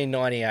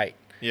 1998.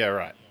 Yeah,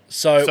 right.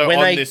 So when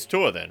on this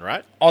tour then,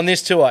 right? On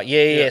this tour,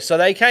 yeah. So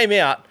they came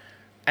out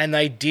and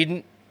they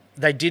didn't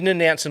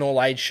announce an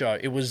all age show.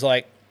 It was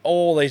like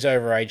all these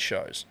overage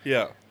shows.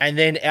 Yeah. And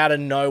then out of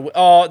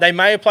nowhere, they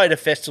may have played a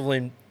festival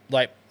in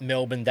like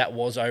Melbourne that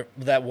was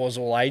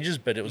all ages,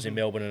 but it was in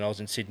Melbourne and I was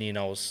in Sydney and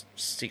I was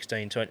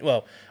 16, 20.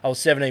 Well, I was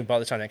 17 by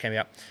the time that came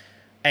out.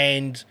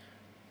 And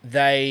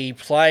they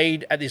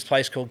played at this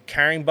place called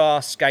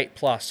Caringbah Skate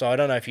Plus. So I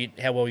don't know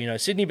how well you know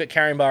Sydney, but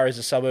Caringbah is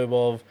a suburb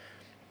of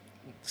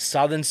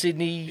southern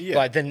Sydney,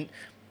 like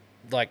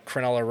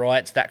Cronulla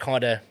Riots, that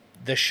kind of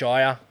the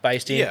Shire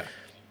based in. Yeah,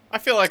 I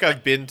feel like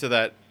I've been to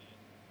that.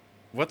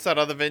 What's that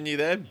other venue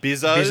there?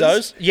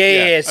 Bizzo's.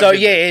 Yeah. So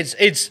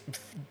it's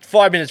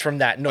 5 minutes from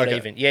that, not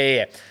even.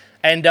 Yeah.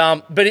 And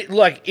but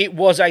it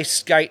was a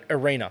skate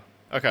arena.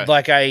 Okay.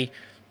 Like a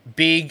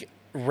big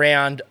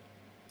round,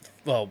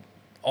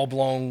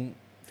 oblong,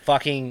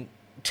 fucking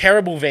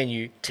terrible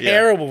venue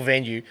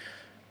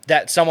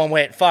that someone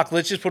went, fuck,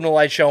 let's just put an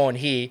all-age show on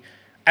here.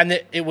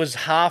 And it was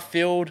half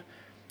filled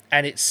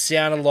and it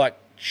sounded like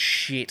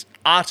shit,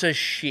 utter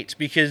shit,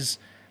 because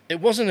it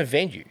wasn't a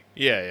venue.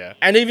 Yeah.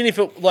 And even if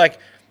it, like,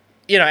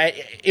 you know,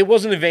 it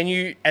wasn't a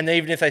venue, and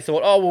even if they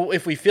thought, oh, well,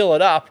 if we fill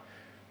it up,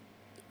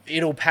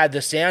 it'll pad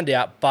the sound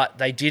out, but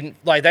they didn't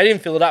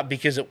fill it up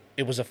because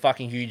it was a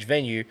fucking huge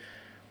venue.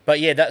 But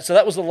yeah,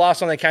 that was the last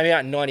time they came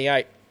out in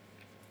 98.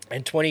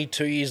 And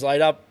 22 years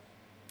later,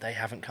 they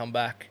haven't come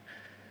back.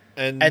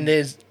 And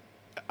there's...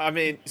 I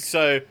mean,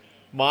 so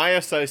my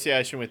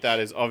association with that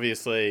is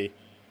obviously,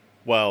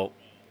 well,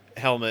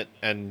 Helmet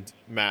and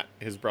Matt,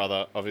 his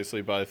brother,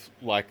 obviously both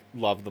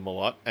love them a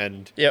lot.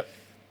 And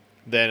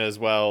then as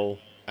well,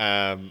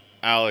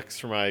 Alex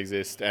from I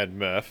Exist and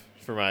Murph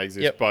from I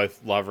Exist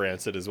both love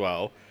Rancid as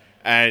well.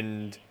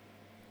 And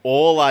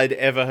all I'd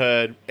ever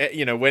heard,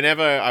 you know,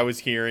 whenever I was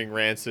hearing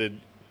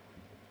Rancid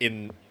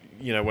in...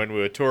 you know, when we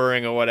were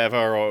touring or whatever,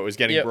 or it was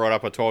getting brought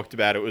up or talked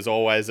about, it was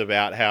always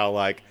about how,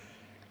 like,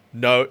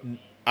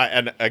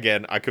 and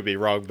again, I could be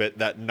wrong, but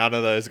that none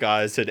of those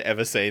guys had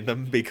ever seen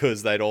them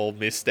because they'd all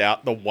missed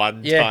out the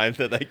one time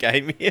that they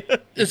came here.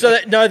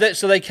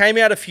 So they came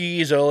out a few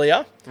years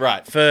earlier.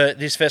 Right. For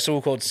this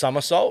festival called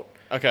Somersault.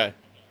 Okay.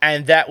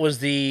 And that was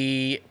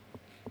the...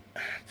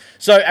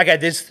 So, okay,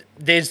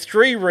 there's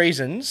three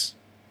reasons,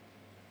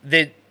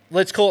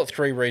 let's call it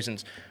three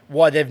reasons,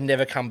 why they've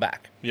never come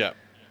back. Yeah.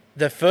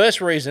 The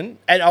first reason,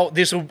 and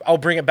I'll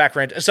bring it back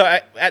around. So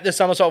at the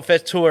Somersault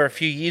Fest tour a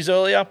few years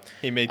earlier,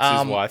 he meets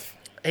his wife.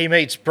 He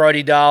meets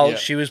Brodie Dahl. Yeah.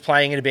 She was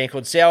playing in a band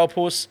called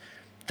Sourpuss.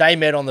 They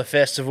met on the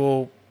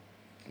festival.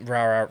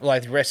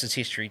 Like the rest is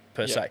history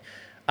per se.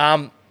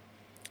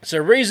 So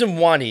reason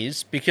one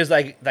is because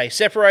they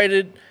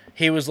separated.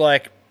 He was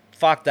like,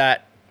 "Fuck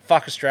that,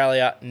 fuck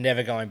Australia,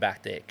 never going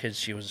back there," because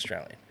she was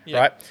Australian,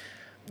 right?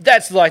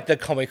 That's like the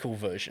comical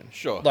version.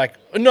 Sure. Like,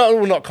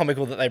 not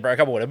comical that they broke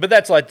up or whatever, but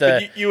that's like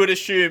the... But you would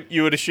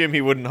assume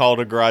he wouldn't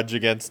hold a grudge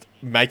against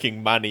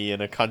making money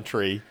in a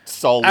country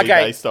solely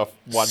based off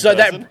one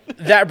person.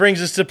 So that brings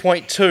us to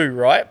point two,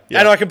 right? Yeah.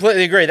 And I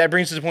completely agree. That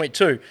brings us to point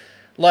two.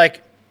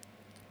 Like,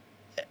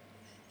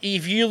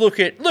 if you look,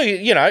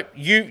 you know,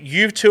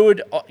 you've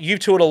toured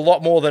a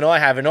lot more than I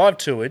have, and I've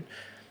toured.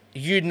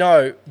 You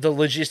know the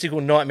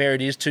logistical nightmare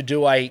it is to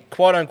do a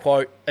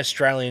quote-unquote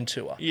Australian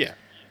tour. Yeah.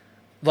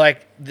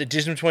 Like, the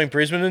distance between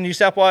Brisbane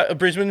and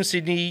Brisbane and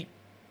Sydney,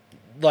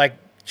 like,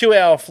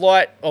 2-hour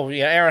flight, or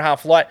hour and a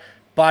half flight,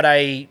 but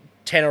a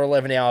 10 or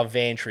 11-hour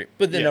van trip.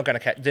 But they're not going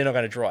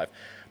to drive.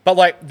 But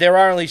like, there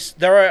are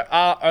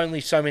only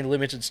so many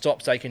limited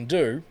stops they can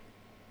do.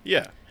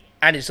 Yeah.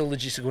 And it's a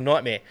logistical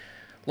nightmare.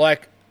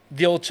 Like,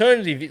 the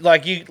alternative,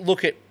 like, you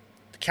look at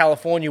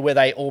California where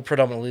they all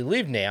predominantly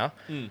live now,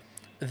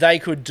 they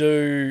could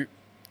do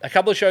a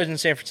couple of shows in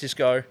San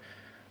Francisco,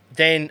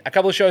 then a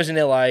couple of shows in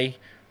LA,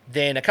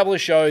 then a couple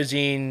of shows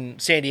in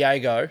San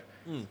Diego,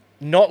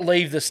 not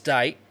leave the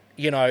state,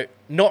 you know,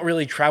 not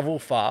really travel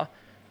far,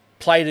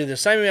 play to the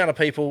same amount of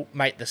people,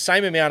 make the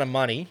same amount of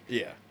money,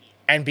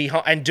 and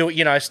do it,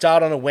 you know,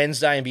 start on a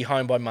Wednesday and be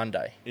home by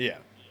Monday. Yeah.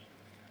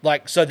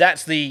 Like, so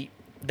that's the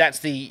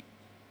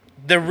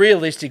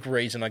realistic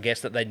reason, I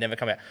guess, that they'd never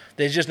come out.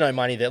 There's just no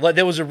money there. Like,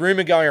 there was a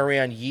rumor going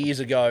around years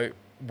ago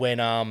when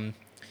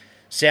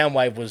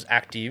Soundwave was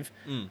active,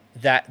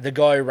 that the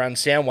guy who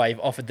runs Soundwave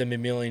offered them $1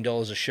 million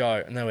a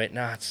show, and they went,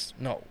 "Nah, it's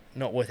not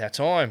worth our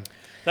time."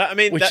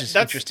 Which is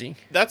interesting.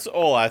 That's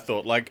all I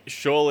thought. Like,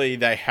 surely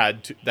they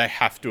have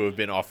to have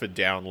been offered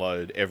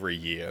download every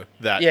year.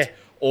 That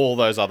all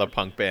those other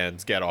punk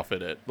bands get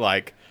offered it.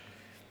 Like,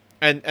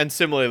 and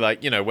similarly,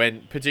 like, you know,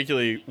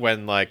 particularly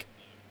when like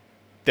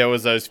there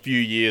was those few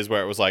years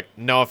where it was like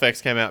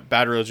NoFX came out,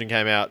 Bad Religion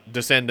came out,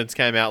 Descendants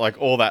came out, like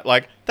all that.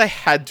 Like, they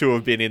had to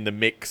have been in the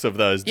mix of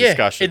those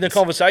discussions. In the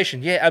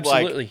conversation. Yeah,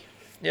 absolutely.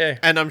 Like,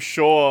 and I'm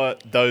sure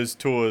those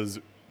tours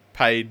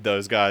paid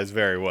those guys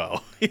very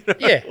well. You know?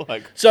 Yeah.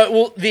 Like, So,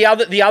 well,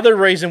 the other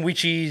reason,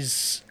 which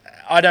is,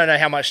 I don't know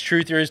how much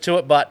truth there is to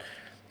it, but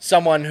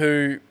someone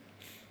who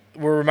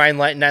will remain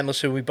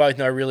nameless, who we both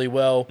know really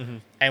well,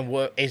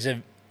 and is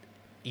a,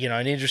 you know,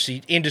 an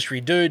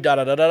industry dude,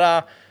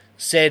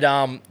 said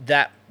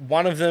that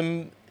one of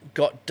them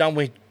got done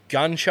with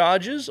gun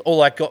charges, or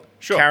like got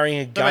carrying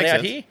a gun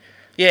out here.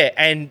 Yeah,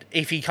 and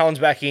if he comes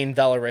back in,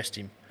 they'll arrest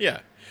him. Yeah,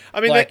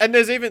 I mean, Like, and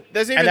there's even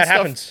and that stuff,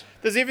 happens.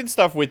 There's even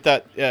stuff with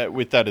that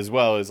as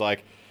well. Is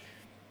like,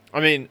 I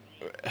mean,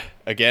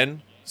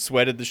 again,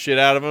 sweated the shit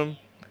out of them.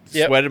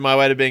 Yep. Sweated my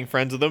way to being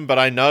friends with them, but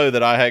I know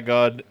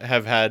that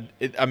have had.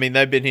 I mean,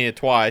 they've been here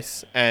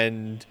twice,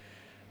 and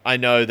I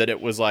know that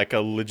it was like a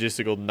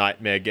logistical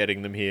nightmare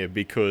getting them here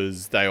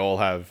because they all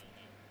have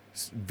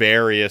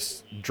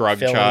various drug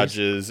Felonies.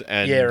 charges,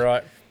 and Yeah,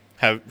 right.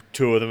 have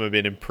two of them have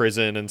been in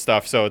prison and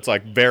stuff. So it's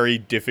like very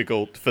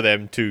difficult for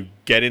them to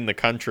get in the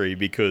country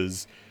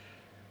because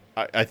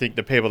I think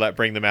the people that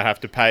bring them out have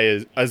to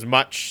pay as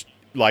much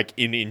like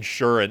in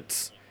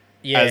insurance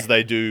as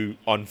they do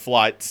on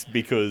flights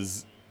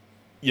because,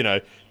 you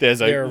know,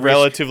 there's a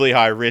relatively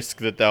high risk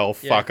that they'll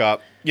fuck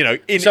up, you know,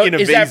 in a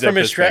visa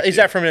perspective. Is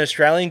that from an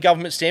Australian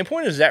government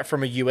standpoint, or is that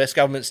from a US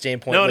government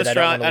standpoint? No, where they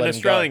don't want to let an them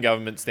Australian go?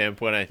 government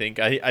standpoint, I think.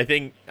 I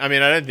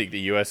don't think the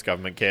US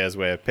government cares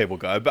where people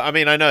go, but I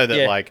mean, I know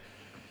that like,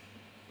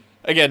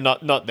 again,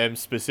 not them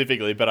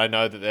specifically, but I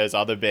know that there's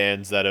other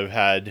bands that have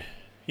had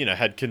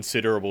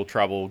considerable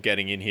trouble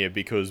getting in here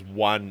because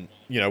one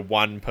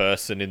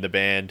person in the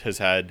band has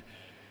had,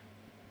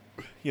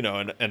 you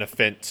know, an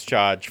offense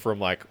charge from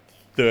like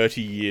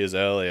 30 years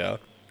earlier.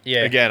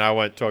 Yeah. Again, I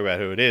won't talk about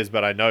who it is,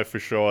 but I know for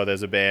sure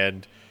there's a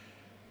band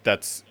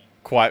that's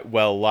quite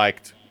well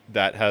liked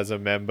that has a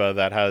member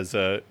that has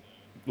an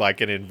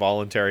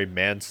involuntary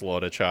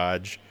manslaughter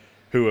charge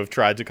who have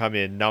tried to come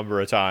in a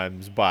number of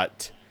times,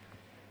 but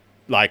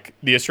like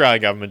the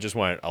Australian government just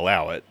won't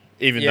allow it.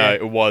 Even though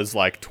it was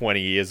like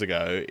 20 years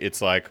ago,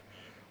 it's like,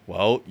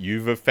 well,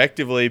 you've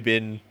effectively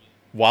been,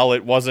 while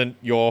it wasn't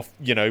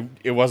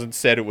it wasn't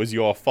said it was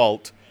your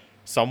fault,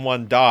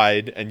 someone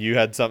died and you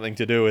had something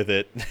to do with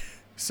it.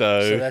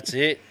 So that's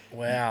it.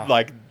 Wow.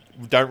 Like,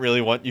 don't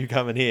really want you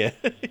coming here,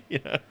 you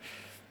know?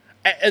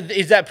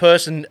 Is that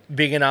person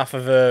big enough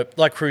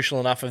crucial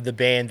enough of the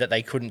band that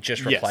they couldn't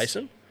just replace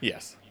him?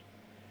 Yes.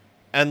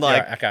 And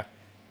like, okay.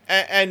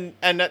 And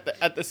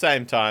at the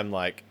same time,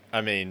 like, I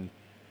mean,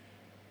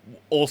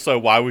 also,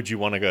 why would you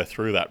want to go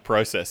through that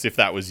process if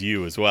that was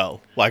you as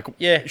well? Like,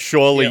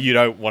 surely you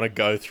don't want to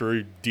go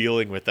through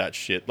dealing with that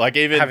shit. Like,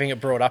 even having it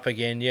brought up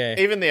again,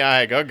 even the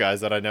IAGO guys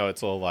that I know,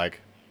 it's all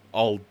like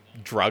old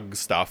drug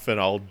stuff and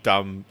old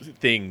dumb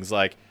things.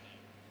 Like,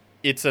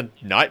 it's a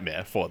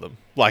nightmare for them.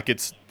 Like,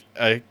 it's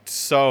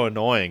so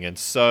annoying and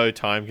so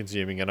time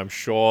consuming, and I'm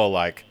sure,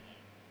 like,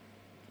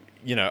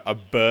 you know, a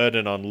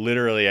burden on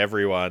literally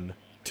everyone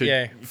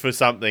for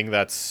something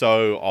that's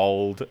so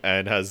old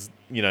and has,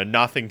 you know,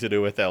 nothing to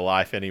do with their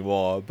life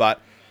anymore. But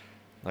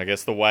I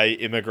guess the way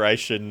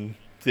immigration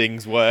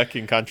things work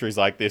in countries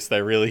like this, they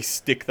really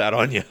stick that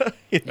on you.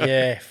 You know?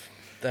 Yeah,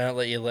 they don't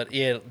let you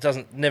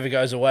it never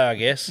goes away, I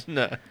guess.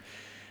 No.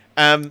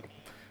 All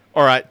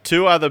right,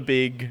 two other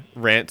big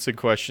rancid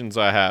questions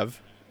I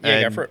have.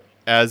 Yeah, go for it.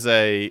 As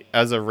a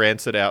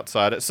rancid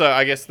outsider, so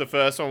I guess the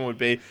first one would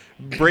be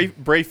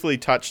briefly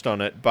touched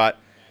on it, but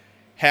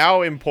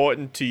how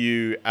important to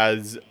you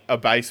as a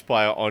bass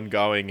player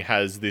ongoing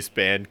has this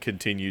band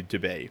continued to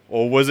be?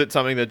 Or was it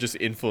something that just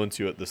influenced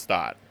you at the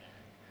start?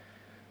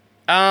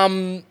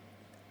 It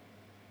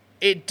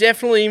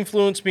definitely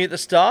influenced me at the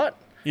start.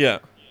 Yeah.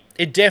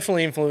 It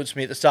definitely influenced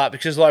me at the start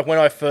because, like, when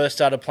I first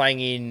started playing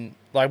in,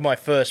 like, my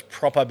first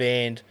proper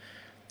band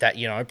that,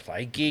 you know,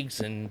 played gigs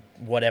and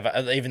whatever,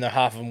 even though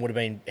half of them would have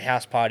been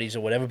house parties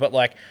or whatever, but,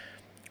 like,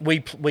 we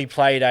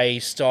played a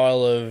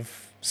style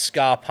of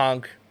ska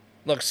punk,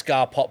 like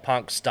ska pop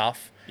punk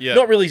stuff. Yeah.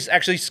 Not really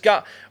actually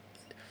ska.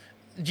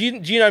 Do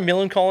you know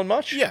Millencolin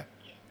much? Yeah.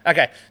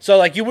 Okay, so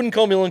like you wouldn't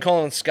call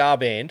Millencolin a ska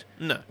band,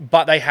 No.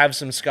 but they have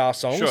some ska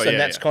songs, Sure, and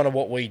that's kind of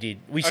what we did.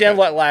 We sound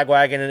like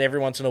Lagwagon, and every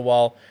once in a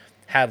while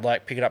had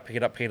like pick it up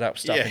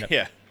stuff in it.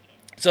 Yeah.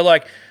 So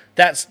like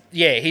that's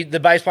the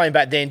bass playing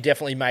back then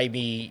definitely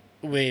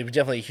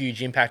definitely a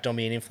huge impact on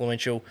me and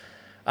influential.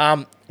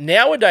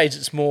 Nowadays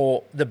it's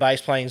more the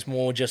bass playing is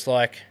more just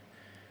like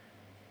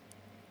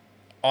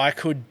I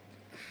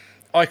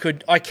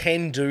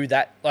can do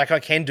that. Like,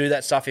 I can do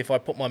that stuff if I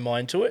put my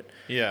mind to it.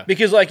 Yeah.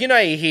 Because, like, you know,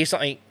 you hear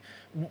something,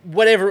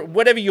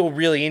 whatever you're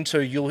really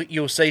into,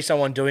 you'll see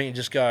someone doing it and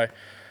just go,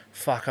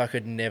 fuck, I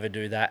could never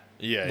do that.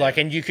 Yeah. Like,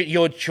 and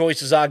your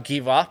choices are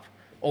give up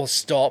or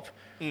stop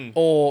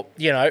or,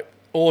 you know,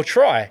 or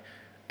try.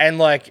 And,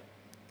 like,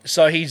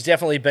 so he's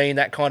definitely been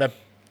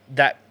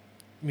that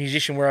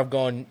musician where I've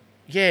gone,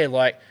 yeah,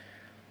 like,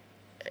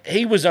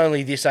 he was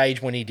only this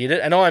age when he did it,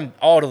 and I'm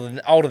older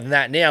than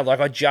that now. Like,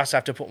 I just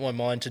have to put my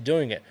mind to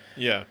doing it.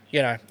 Yeah.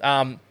 You know,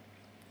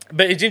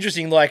 but it's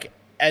interesting, like,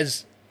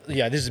 this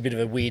is a bit of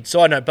a weird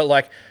side note, but,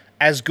 like,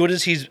 as good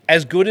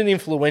and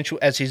influential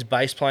as his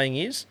bass playing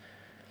is,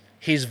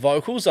 his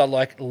vocals are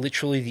like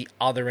literally the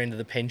other end of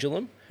the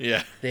pendulum.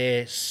 Yeah.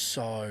 They're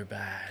so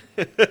bad.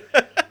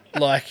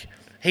 Like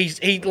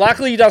he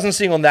luckily he doesn't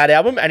sing on that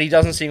album, and he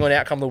doesn't sing on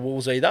Out Come the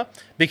Wolves either,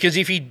 because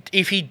if he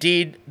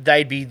did,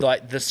 they'd be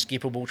like the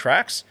skippable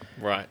tracks.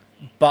 Right.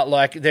 But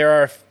like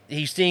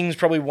he sings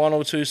probably one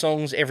or two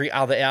songs every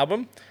other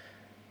album.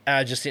 And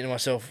I just think to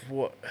myself,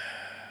 what?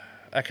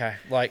 Okay,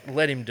 like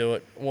let him do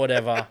it,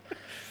 whatever.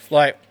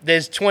 Like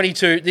there's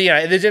 22,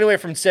 there's anywhere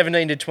from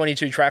 17 to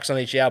 22 tracks on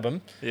each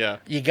album. Yeah.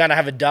 You're gonna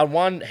have a dud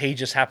one. He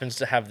just happens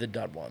to have the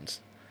dud ones.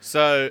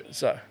 So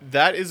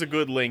that is a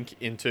good link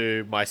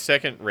into my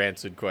second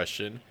Rancid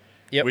question,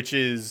 which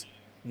is,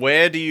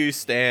 where do you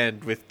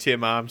stand with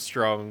Tim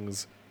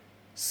Armstrong's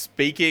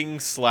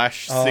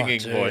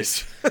speaking/singing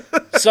voice?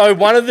 So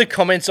one of the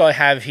comments I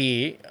have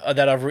here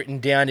that I've written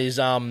down is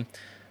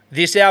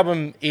this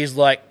album is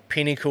like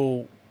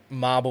pinnacle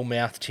marble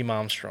mouth Tim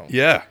Armstrong.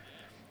 Yeah.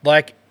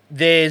 Like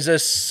there's a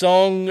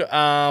song,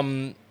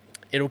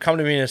 it'll come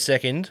to me in a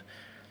second,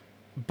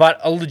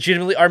 but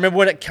legitimately I remember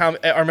when it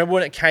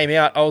came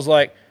out, I was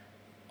like,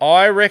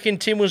 I reckon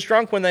Tim was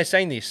drunk when he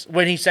sang this.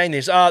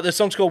 The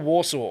song's called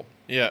Warsaw.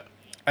 Yeah.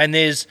 And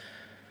there's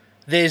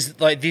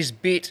like this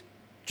bit.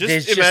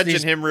 Just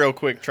imagine him real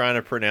quick trying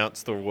to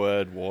pronounce the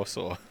word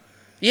Warsaw.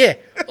 Yeah.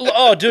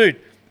 Oh, dude.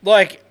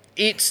 Like,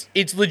 it's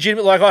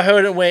legitimate. Like, I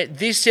heard it where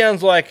this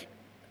sounds like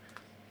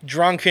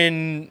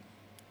drunken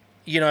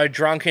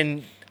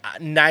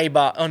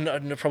neighbor. Oh,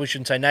 no, probably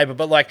shouldn't say neighbor,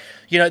 but like,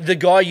 the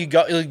guy you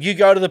go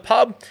to the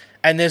pub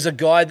and there's a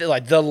guy that,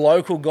 like, the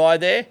local guy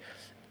there,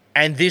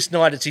 and this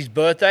night it's his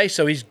birthday,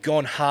 so he's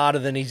gone harder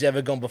than he's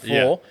ever gone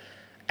before,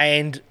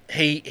 and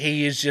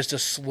he is just a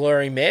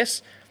slurry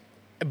mess.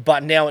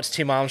 But now it's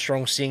Tim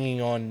Armstrong singing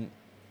on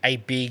a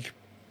big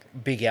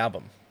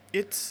album.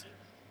 It's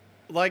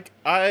like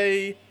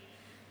I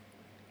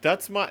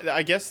guess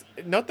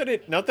not that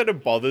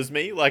it bothers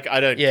me. Like I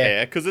don't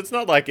care, because it's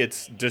not like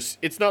it's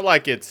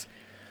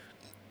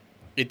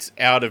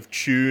out of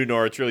tune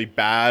or it's really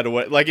bad or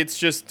what. Like it's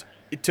just,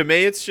 to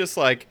me it's just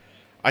like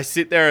I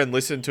sit there and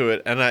listen to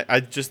it and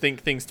I just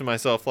think things to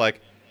myself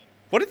like,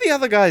 what did the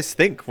other guys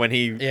think when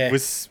he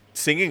was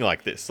singing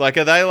like this? Like,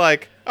 are they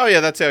like, oh yeah,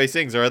 that's how he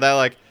sings? Or are they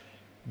like,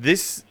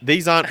 these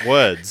aren't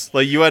words.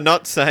 Like, you are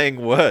not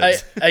saying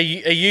words. Are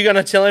you going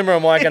to tell him, or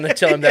am I going to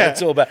tell him that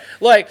it's all bad?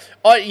 Like,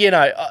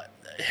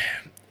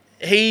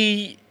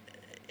 he...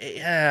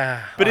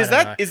 but is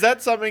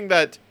that something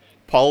that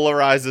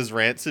polarizes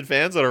Rancid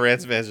fans, or do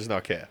Rancid fans just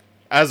not care?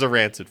 As a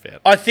Rancid fan.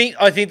 I think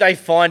they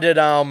find it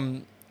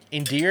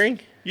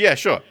endearing. Yeah,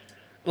 sure.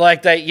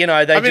 Like, I mean,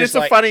 it's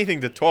a funny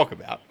thing to talk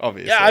about,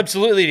 obviously. Yeah,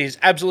 absolutely it is.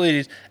 Absolutely it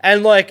is.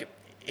 And, like,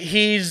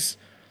 his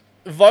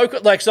vocal...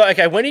 Like, so,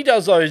 okay, when he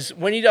does those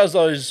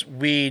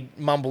weird,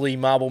 mumbly,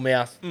 marble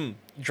mouth,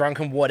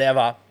 drunken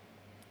whatever,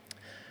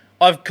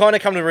 I've kind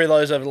of come to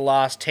realise over the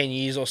last 10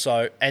 years or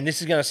so, and this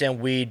is going to sound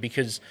weird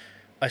because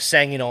I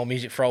sang in Old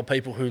Music for Old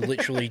People who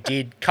literally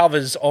did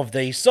covers of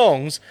these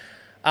songs.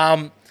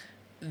 When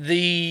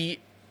he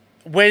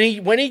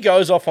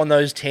goes off on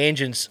those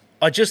tangents,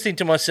 I just think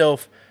to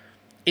myself...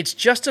 It's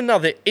just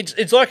another.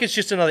 It's like it's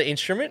just another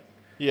instrument.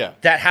 Yeah.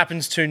 That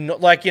happens to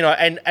like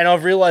and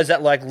I've realized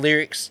that like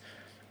lyrics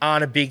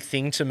aren't a big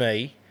thing to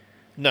me.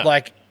 No.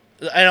 Like,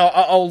 and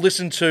I'll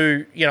listen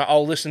to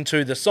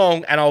the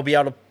song and I'll be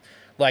able to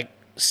like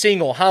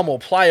sing or hum or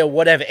play or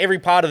whatever every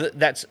part of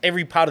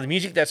the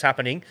music that's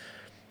happening.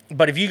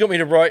 But if you got me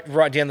to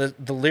write down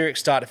the lyrics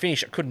start to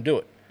finish, I couldn't do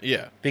it.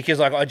 Yeah. Because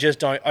like I just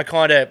don't. I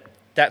kind of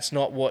that's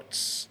not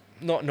what's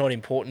not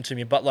important to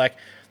me. But like.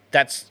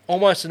 That's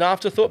almost an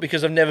afterthought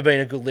because I've never been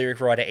a good lyric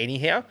writer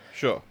anyhow.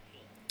 Sure.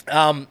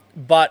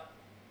 But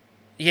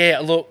yeah,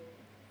 look.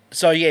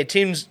 So yeah,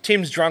 Tim's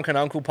drunken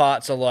uncle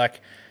parts are like,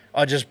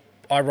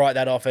 I write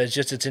that off as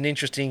just it's an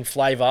interesting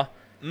flavour.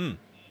 Well,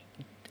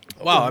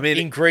 I mean,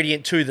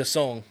 ingredient to the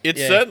song. It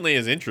certainly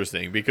is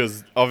interesting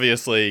because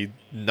obviously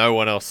no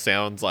one else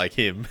sounds like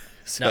him.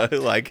 So no.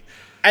 Like,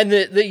 and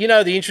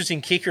the interesting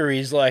kicker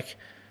is like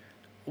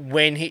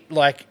when he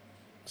like.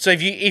 So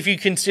if you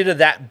consider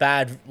that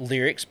bad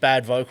lyrics,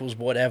 bad vocals,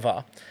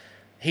 whatever,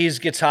 his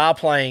guitar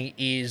playing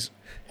is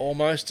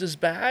almost as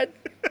bad.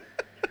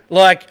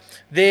 Like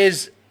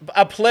there's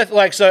a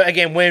like so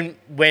again when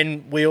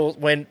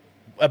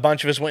a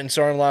bunch of us went and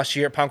saw him last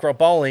year at Punk Rock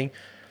Bowling,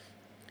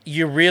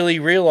 you really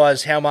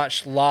realise how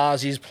much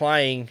Lars is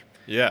playing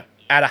at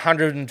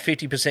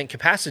 150%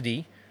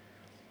 capacity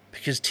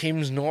because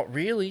Tim's not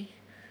really.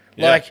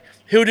 Yeah. Like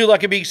he'll do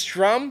like a big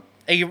strum.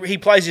 He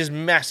plays his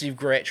massive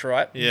Gretsch,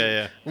 right?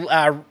 Yeah.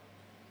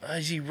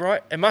 Is he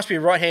right? It must be a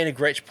right-handed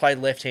Gretsch played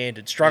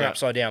left-handed, strung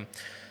upside down.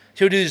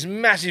 He'll do this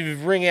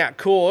massive ring-out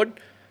chord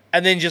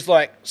and then just,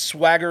 like,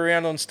 swagger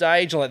around on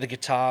stage and, like, the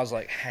guitar's,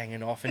 like,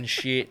 hanging off and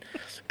shit.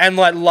 And,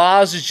 like,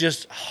 Lars is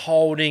just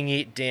holding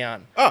it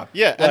down. Oh,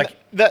 yeah. Like,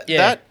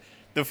 that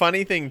the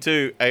funny thing,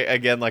 too,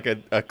 again, like,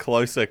 a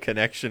closer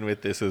connection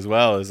with this as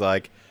well is,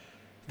 like,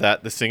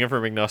 that the singer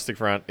from Agnostic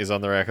Front is on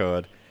the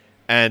record.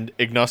 And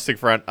Agnostic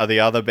Front are the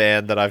other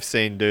band that I've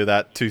seen do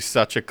that to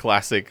such a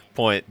classic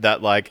point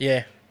that, like,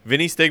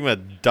 Vinny Stigma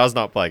does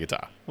not play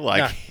guitar.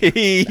 Like, No.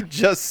 he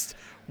just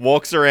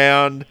walks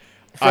around.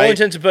 For all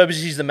intents and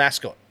purposes, he's the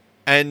mascot.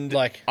 And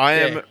Like, I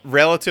am yeah.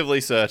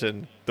 relatively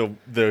certain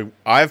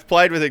I've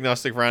played with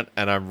Agnostic Front,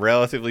 and I'm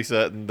relatively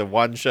certain the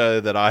one show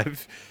that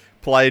I've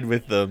played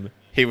with them,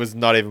 he was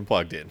not even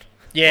plugged in.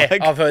 Yeah,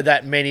 Like, I've heard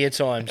that many a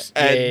times.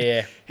 and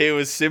Yeah. he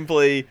was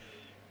simply,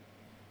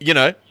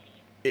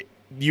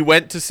 you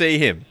went to see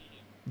him,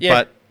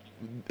 Yeah.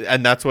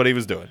 and that's what he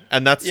was doing,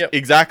 and that's Yep.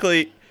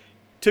 exactly.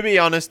 To be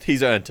honest,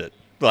 he's earned it.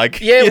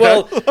 Like, Yeah,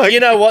 well, like, you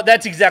know what?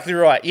 That's exactly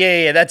right.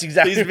 Yeah, that's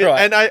exactly he's been-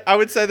 right. And I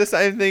would say the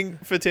same thing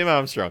for Tim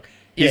Armstrong.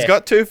 He's Yeah.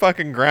 got 2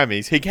 fucking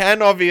Grammys. He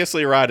can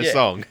obviously write a Yeah.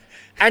 song.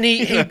 And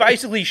he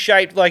basically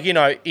shaped, like,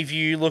 if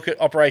you look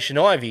at Operation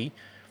Ivy,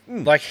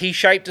 like, he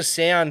shaped a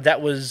sound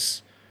that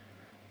was,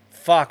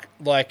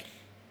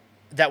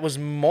 that was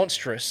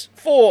monstrous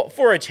for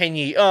a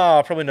 10-year,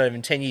 probably not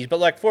even 10 years, but,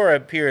 like, for a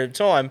period of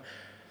time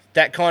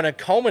that kind of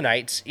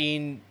culminates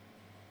in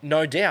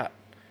No Doubt.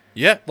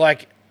 Yeah.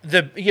 Like,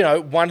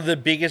 one of the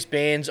biggest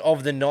bands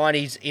of the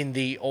 90s in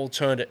the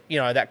alternate,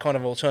 that kind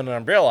of alternate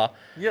umbrella.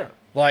 Yeah.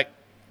 Like,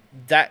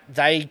 that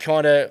they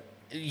kind of,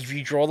 if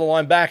you draw the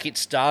line back, it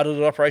started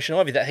at Operation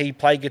Ivy that he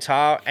played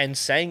guitar and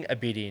sang a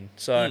bit in.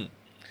 So,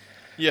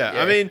 Yeah.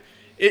 Yeah. I mean,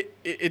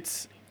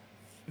 it's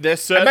there's and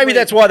certainly maybe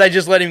that's why they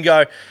just let him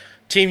go.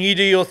 Tim, you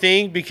do your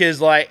thing because,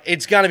 like,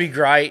 it's going to be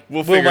great.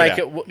 We'll figure make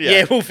it out. Yeah.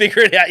 Yeah. We'll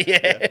figure it out.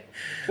 Yeah.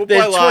 We'll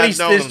There's play live,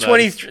 no one will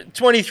notice.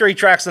 23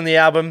 tracks on the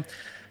album.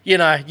 You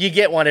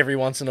get one every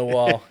once in a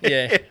while.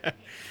 Yeah.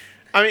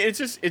 I mean, it's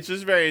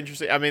just very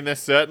interesting. I mean, there's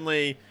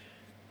certainly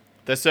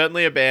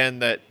a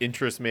band that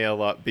interests me a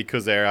lot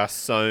because there are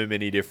so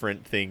many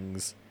different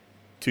things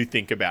to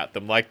think about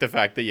them. Like the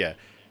fact that,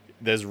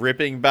 there's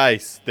ripping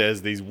bass,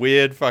 there's these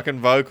weird fucking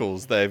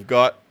vocals. They've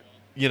got,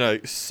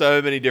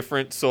 so many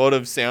different sort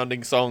of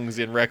sounding songs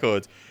in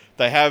records.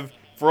 They have,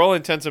 for all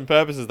intents and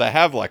purposes, they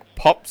have like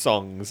pop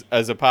songs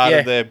as a part Yeah.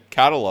 of their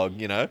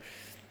catalog,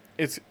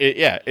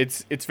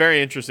 It's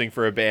very interesting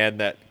for a band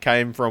that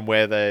came from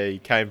where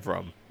they came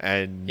from,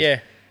 and Yeah.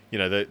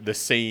 the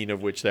scene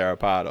of which they're a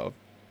part of.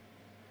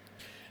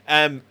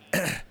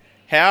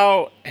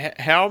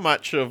 How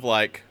much of,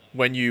 like,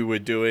 when you were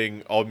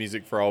doing old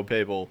music for old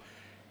people,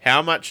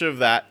 how much of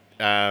that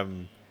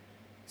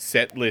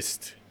set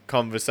list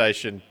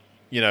conversation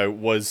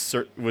was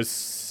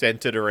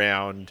centered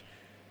around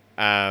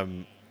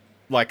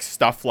like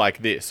stuff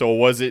like this, or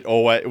was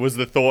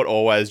the thought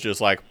always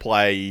just like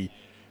play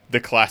the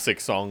classic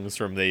songs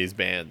from these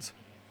bands?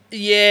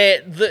 Yeah,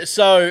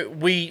 so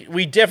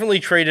we definitely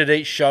treated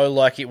each show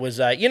like it was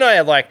a,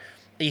 like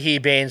you hear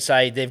bands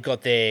say they've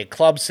got their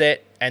club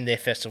set and their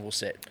festival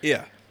set.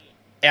 Yeah.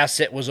 Our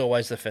set was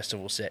always the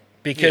festival set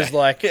because, Yeah.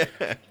 like,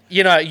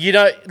 you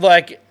don't,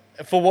 like,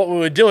 for what we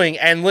were doing,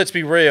 and let's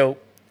be real,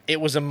 it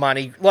was a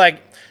money,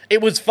 like,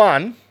 it was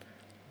fun,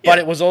 but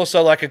Yeah. it was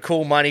also like a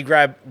cool money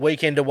grab,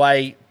 weekend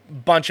away,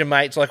 bunch of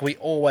mates, like, we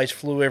always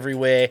flew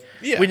everywhere.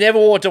 Yeah. We never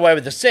walked away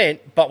with a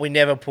cent, but we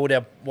never pulled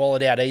our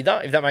wallet out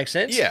either, if that makes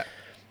sense. Yeah.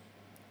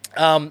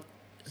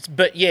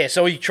 But yeah,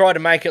 so we try to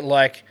make it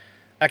like,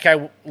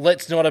 okay,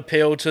 let's not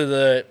appeal to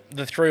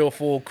the 3 or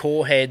 4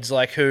 core heads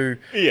like who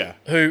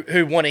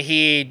want to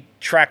hear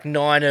track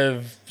 9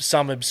 of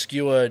some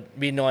obscure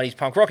mid-90s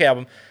punk rock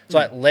album. It's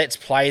like, let's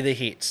play the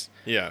hits.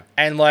 Yeah.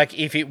 And like,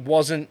 if it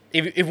wasn't,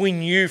 if we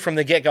knew from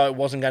the get-go it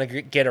wasn't going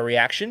to get a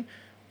reaction,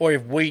 or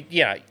if we,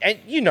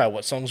 and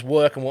what songs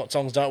work and what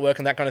songs don't work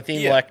and that kind of thing,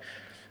 Yeah.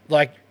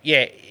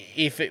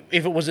 if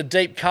it was a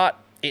deep cut,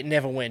 it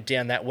never went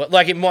down that well.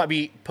 Like, it might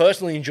be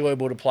personally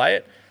enjoyable to play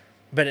it,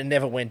 but it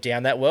never went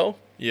down that well.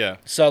 Yeah.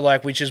 So,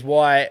 like, which is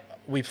why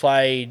we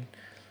played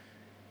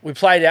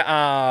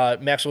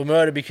Maxwell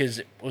Murder, because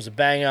it was a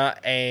banger,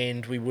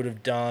 and we would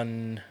have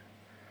done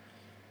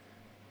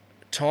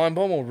Time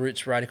Bomb or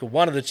Roots Radical,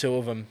 one of the two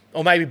of them,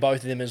 or maybe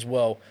both of them as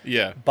well.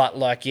 Yeah. But,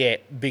 like,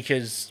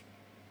 because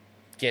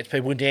gets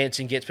people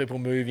dancing, gets people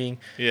moving.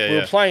 Yeah, we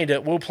were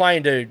yeah.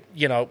 playing to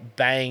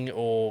Bang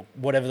or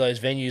whatever those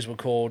venues were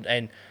called,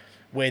 and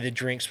where the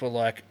drinks were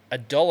like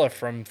 $1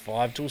 from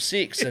 5 till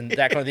 6 and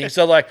that kind of thing.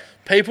 So, like,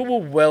 people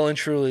will well and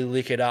truly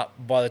lick it up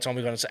by the time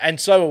we got on, and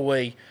so were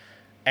we.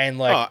 And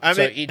like,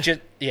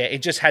 it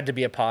just had to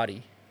be a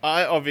party.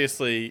 I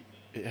obviously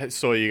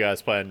saw you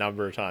guys play a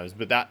number of times,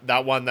 but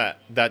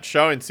that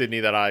show in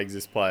Sydney that I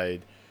Exist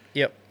played,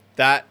 Yep.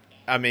 that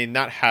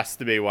has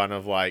to be one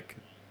of like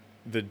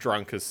the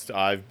drunkest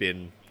I've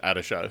been at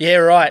a show. Yeah,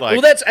 right.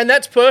 Like, Well,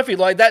 that's perfect.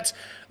 Like,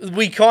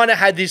 we kind of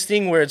had this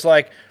thing where it's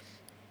like,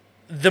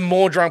 the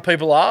more drunk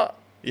people are,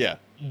 yeah,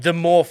 the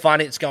more fun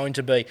it's going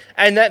to be.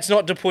 And that's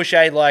not to push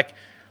a, like,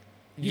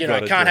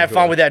 gotta can't have drink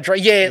fun or- without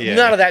drink. Yeah, Yeah.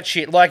 none of that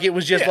shit. Like, it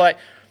was just Yeah. like,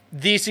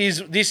 this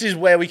is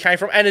where we came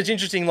from. And it's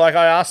interesting, like,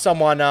 I asked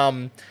someone,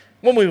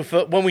 when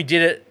we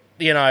did it,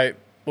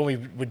 when we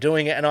were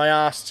doing it, and I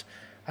asked,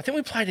 I think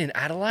we played in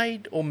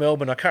Adelaide or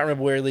Melbourne, I can't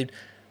remember where he lived.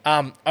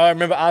 I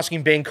remember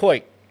asking Ben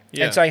Coit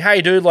Yeah. and saying,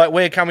 hey, dude, like,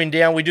 we're coming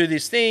down, we do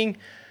this thing,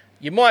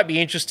 you might be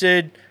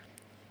interested,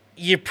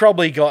 you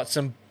probably got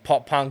some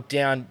pop punk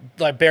down,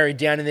 like buried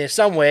down in there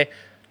somewhere.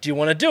 Do you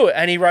want to do it?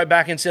 And he wrote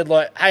back and said,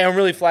 like, hey, I'm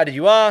really flattered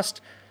you asked,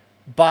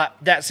 but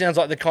that sounds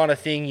like the kind of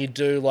thing you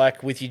do,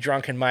 like, with your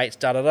drunken mates,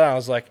 da-da-da. I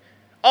was like,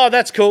 oh,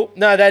 that's cool.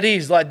 No, that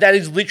is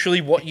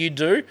literally what you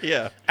do.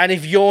 Yeah. And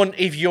if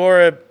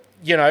you're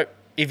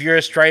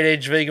a straight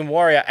edge vegan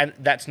warrior, and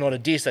that's not a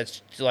diss,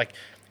 that's like,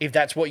 if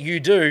that's what you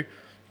do,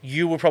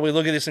 you will probably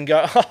look at this and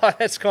go, oh,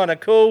 that's kind of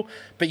cool,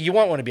 but you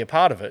won't want to be a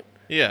part of it.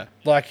 Yeah.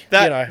 Like,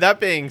 That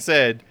being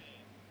said,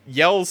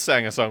 Yells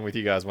sang a song with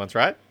you guys once,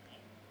 right?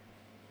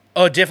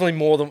 Oh, definitely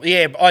more than...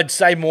 Yeah, I'd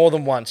say more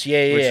than once.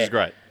 Yeah. Which is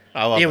great.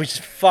 I love it. Yeah, which is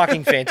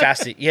fucking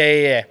fantastic.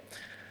 Yeah.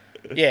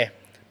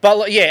 But,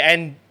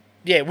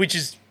 which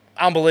is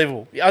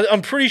unbelievable.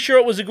 I'm pretty sure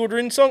it was a good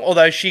written song,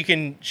 although she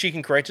can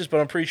correct us,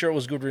 but I'm pretty sure it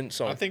was a good written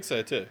song. I think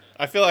so, too.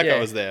 I feel like I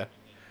was there.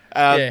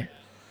 Yeah.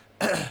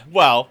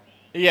 Well,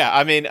 yeah,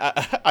 I mean,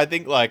 I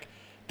think, like,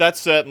 that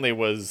certainly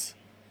was...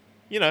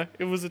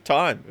 it was a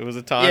time. It was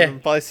a time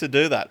and place to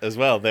do that as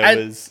well.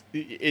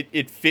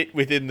 It fit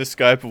within the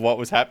scope of what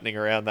was happening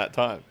around that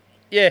time.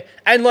 Yeah,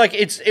 and like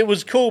it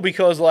was cool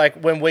because like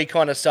when we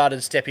kind of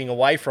started stepping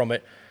away from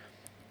it,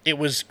 it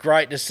was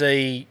great to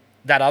see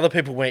that other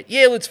people went,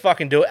 yeah, let's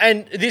fucking do it.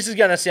 And this is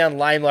going to sound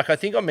lame. Like I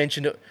think I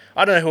mentioned it.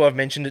 I don't know who I've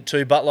mentioned it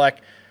to, but like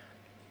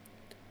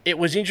it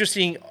was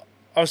interesting.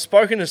 I've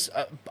spoken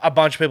to a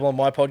bunch of people on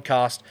my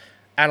podcast,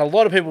 and a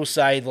lot of people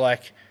say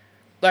like.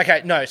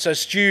 Okay, no, so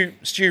Stu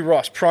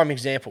Ross, prime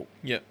example.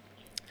 Yeah.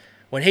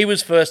 When he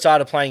was first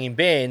started playing in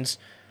bands,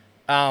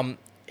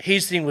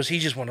 his thing was he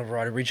just wanted to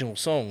write original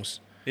songs.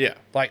 Yeah.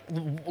 Like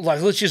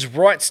let's just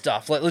write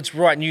stuff. Like let's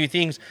write new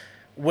things.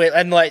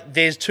 And like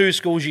there's two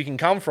schools you can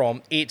come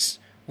from. It's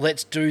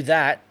let's do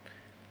that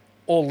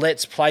or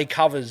let's play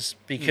covers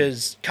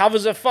because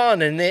covers are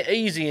fun and they're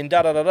easy and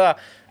da-da-da-da.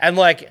 And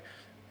like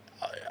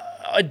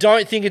I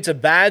don't think it's a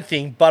bad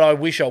thing, but I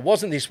wish I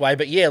wasn't this way.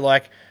 But yeah,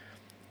 like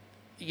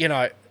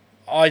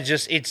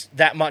it's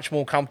that much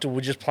more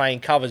comfortable just playing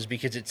covers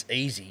because it's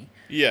easy.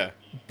 Yeah.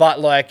 But,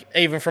 like,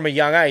 even from a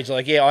young age,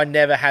 like, yeah, I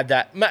never had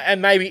that.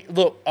 And maybe,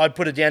 look, I'd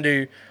put it down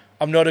to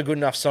I'm not a good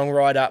enough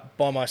songwriter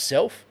by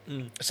myself.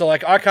 So,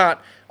 like, I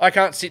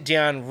can't sit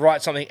down,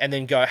 write something, and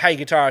then go, hey,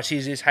 guitarist,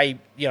 here's this. Hey,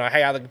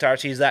 hey, other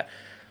guitarist, here's that.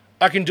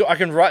 I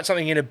can write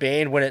something in a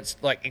band when it's,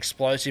 like,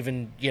 explosive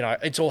and,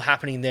 it's all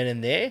happening then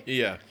and there.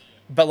 Yeah.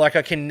 But like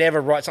I can never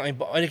write something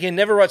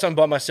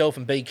by myself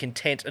and be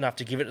content enough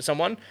to give it to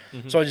someone.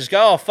 Mm-hmm. So I just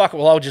go, oh fuck it,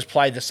 well I'll just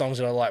play the songs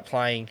that I like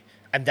playing,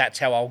 and that's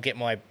how I'll get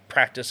my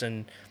practice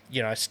and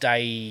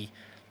stay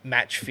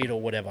match fit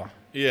or whatever.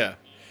 Yeah,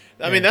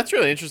 I mean that's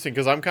really interesting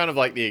because I'm kind of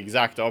like the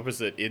exact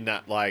opposite in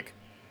that like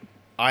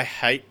I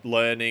hate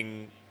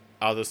learning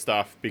other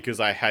stuff because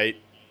I hate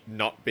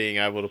not being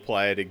able to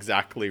play it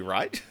exactly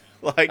right.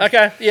 Like,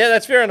 okay, yeah,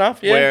 that's fair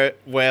enough. Yeah.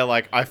 Where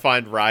like I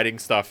find writing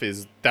stuff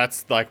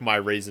that's like my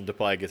reason to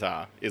play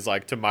guitar is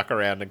like to muck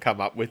around and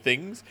come up with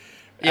things.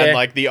 Yeah. And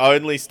like the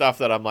only stuff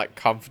that I'm like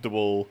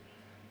comfortable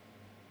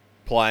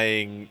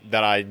playing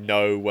that I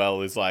know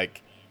well is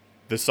like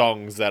the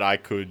songs that I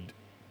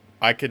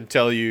can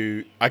tell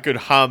you I could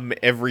hum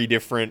every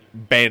different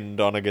bend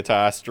on a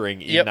guitar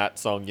string in that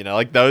song,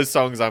 like those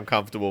songs I'm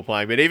comfortable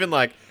playing. But even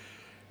like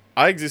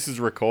I Exist is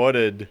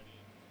recorded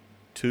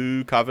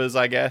 2 covers,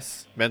 I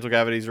guess. Mental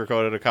Cavity's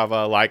recorded a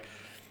cover,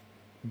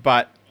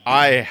 but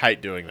I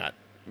hate doing that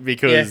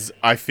because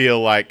I feel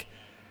like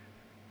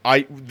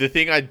the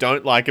thing I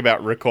don't like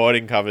about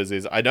recording covers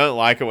is I don't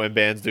like it when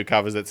bands do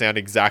covers that sound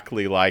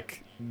exactly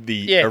like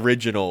the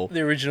original.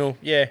 The original,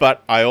 yeah.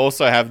 But I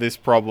also have this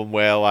problem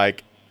where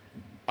like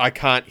I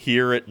can't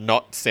hear it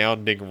not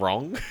sounding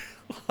wrong.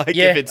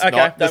 If it's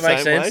not the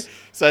same way.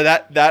 So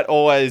that's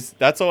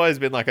always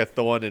been like a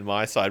thorn in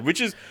my side,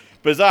 which is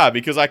bizarre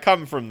because I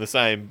come from the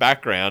same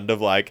background of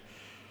like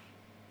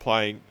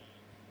playing,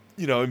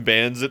 in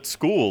bands at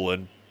school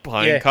and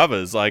playing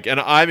covers. Like, and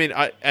I mean,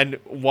 and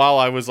while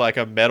I was like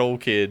a metal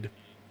kid,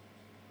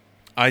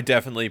 I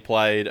definitely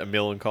played a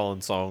Millen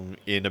Collins song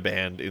in a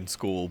band in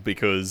school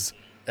because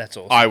that's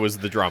awesome. I was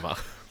the drummer.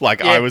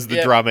 I was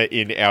the drummer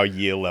in our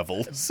year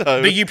level. So,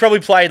 but you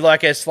probably played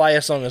like a Slayer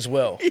song as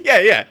well.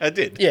 Yeah, I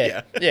did.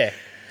 Yeah.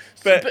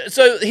 But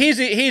so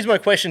here's my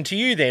question to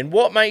you then.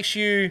 What makes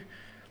you...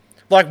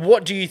 Like,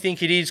 what do you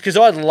think it is? Because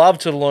I'd love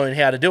to learn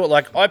how to do it.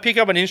 Like, I pick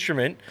up an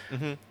instrument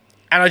and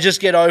I just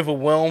get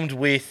overwhelmed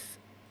with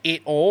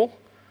it all.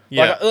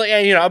 Yeah.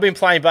 I've been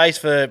playing bass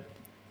for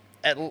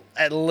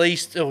at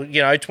least,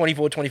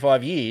 24,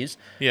 25 years.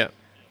 Yeah.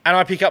 And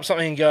I pick up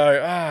something and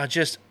go,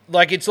 it's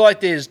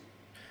like there's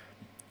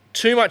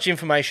too much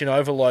information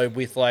overload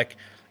with, like,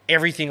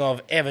 everything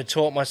I've ever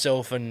taught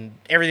myself and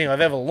everything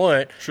I've ever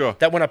learnt. Sure.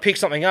 That when I pick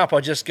something up,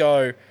 I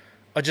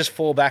just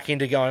fall back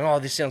into going, oh,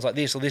 this sounds like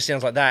this or this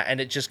sounds like that, and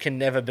it just can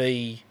never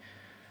be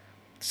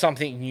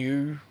something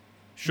new.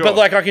 Sure. But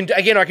like I can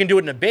do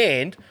it in a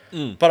band,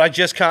 but I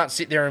just can't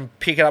sit there and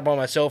pick it up by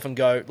myself and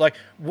go like,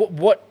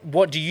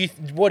 what do you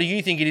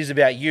think it is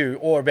about you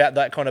or about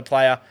that kind of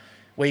player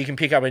where you can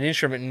pick up an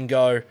instrument and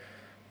go,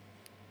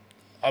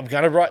 I'm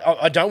gonna write.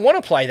 I don't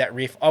want to play that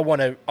riff. I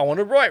want to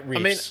write riffs. I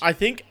mean, I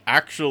think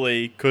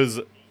actually, because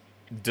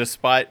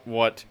despite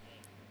what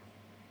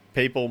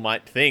people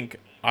might think,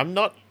 I'm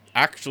not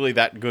actually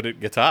that good at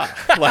guitar.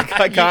 Like,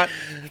 I can't.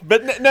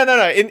 But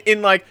no.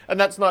 In like, and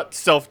that's not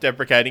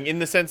self-deprecating in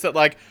the sense that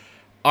like,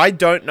 I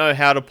don't know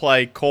how to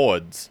play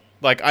chords.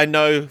 Like, I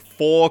know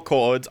 4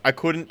 chords. I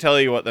couldn't tell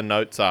you what the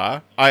notes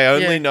are. I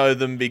only know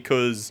them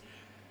because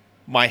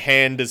my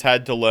hand has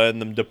had to learn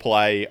them to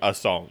play a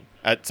song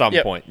at some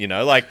point, you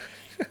know? Like,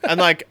 and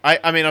like,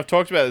 I mean, I've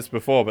talked about this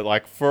before, but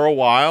like, for a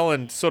while,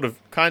 and sort of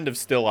kind of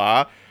still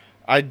are,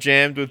 I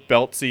jammed with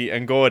Beltsy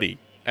and Gordy.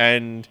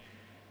 And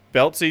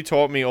Beltsy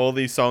taught me all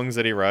these songs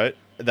that he wrote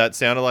that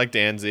sounded like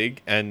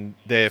Danzig, and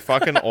they're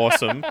fucking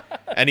awesome.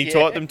 And he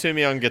taught them to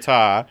me on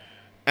guitar.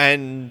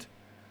 And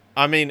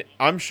I mean,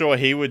 I'm sure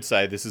he would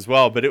say this as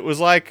well, but it was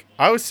like,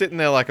 I was sitting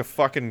there like a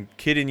fucking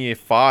kid in year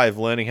 5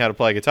 learning how to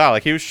play guitar.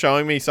 Like, he was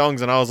showing me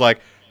songs and I was like,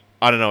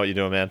 I don't know what you're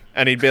doing, man.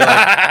 And he'd be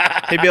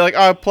like,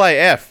 oh, play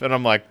F. And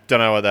I'm like, don't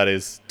know what that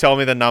is. Tell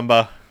me the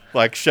number.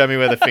 Like, show me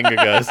where the finger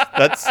goes.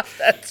 That's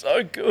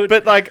so good.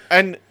 But like,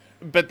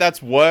 but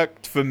that's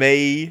worked for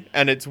me,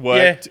 and it's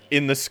worked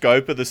in the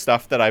scope of the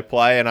stuff that I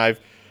play. And I've,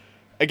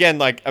 again,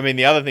 like, I mean,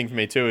 the other thing for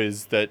me too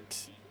is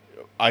that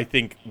I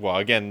think, well,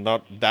 again,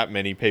 not that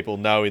many people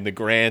know in the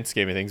grand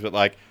scheme of things, but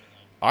like,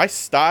 I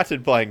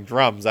started playing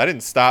drums. I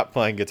didn't start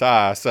playing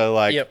guitar. So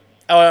like,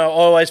 I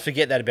always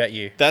forget that about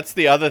you. That's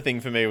the other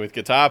thing for me with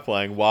guitar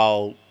playing.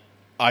 While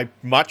I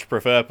much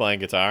prefer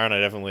playing guitar, and I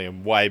definitely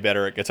am way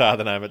better at guitar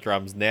than I am at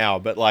drums now,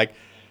 but like,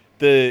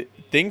 the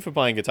thing for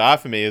playing guitar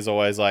for me is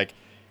always like,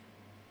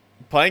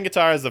 playing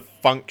guitar is a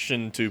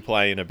function to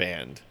play in a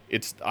band.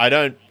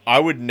 I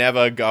would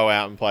never go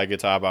out and play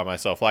guitar by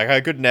myself. Like,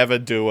 I could never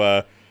do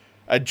a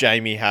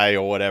Jamie Hay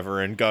or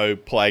whatever and go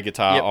play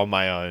guitar on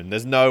my own.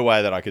 There's no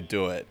way that I could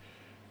do it.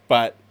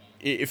 But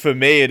for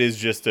me, it is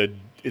just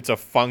it's a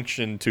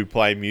function to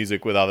play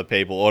music with other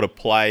people or to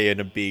play in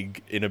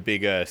a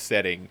bigger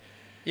setting.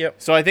 Yep.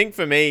 So I think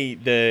for me,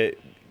 the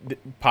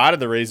part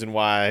of the reason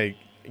why,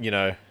 you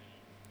know,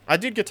 I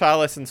did guitar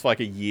lessons for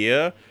like a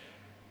year,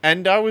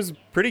 and I was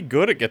pretty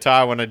good at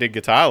guitar when I did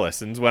guitar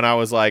lessons, when I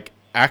was like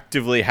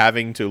actively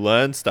having to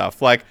learn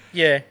stuff. Like,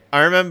 I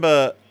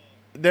remember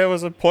there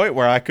was a point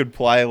where I could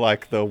play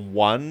like the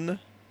One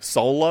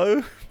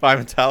solo by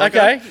Metallica.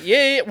 Okay,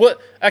 yeah.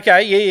 What?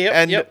 Okay,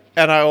 yeah.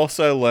 And I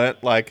also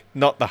learnt like,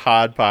 not the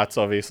hard parts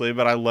obviously,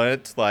 but I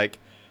learnt like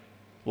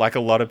a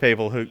lot of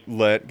people who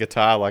learnt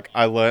guitar, like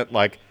I learnt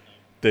like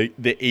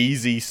the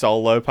easy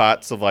solo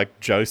parts of like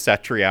Joe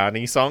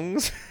Satriani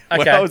songs.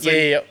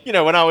 Okay, You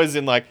know, when I was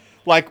in like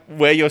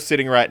where you're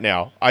sitting right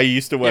now. I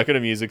used to work at a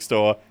music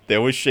store.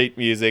 There was sheet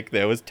music.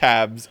 There was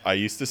tabs. I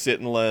used to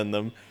sit and learn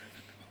them.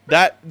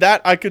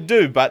 That I could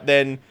do, but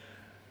then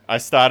I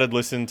started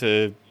listening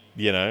to,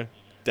 you know,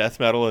 death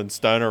metal and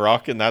stoner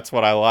rock, and that's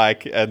what I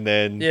like. And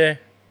then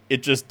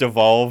it just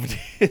devolved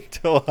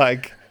into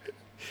like,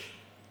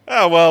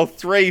 oh, well,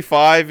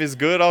 3/5 is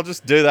good. I'll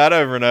just do that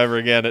over and over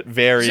again at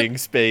varying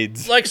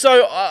speeds. Like,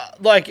 so,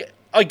 like,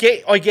 I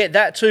get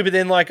that too, but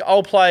then like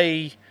I'll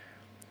play,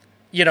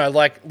 you know,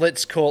 like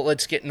let's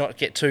not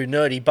get too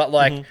nerdy, but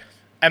like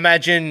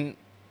imagine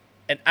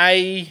an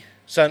A,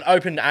 so an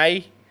open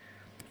A.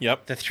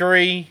 Yep. The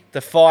 3,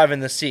 the 5,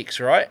 and the 6,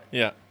 right?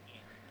 Yeah.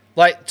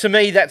 Like, to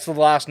me, that's the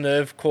last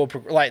Nerve chord.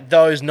 Like,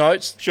 those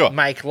notes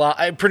make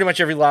pretty much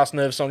every last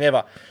Nerve song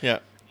ever. Yeah.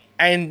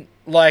 And,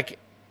 like,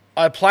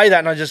 I play that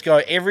and I just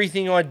go,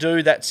 everything I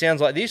do that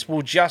sounds like this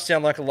will just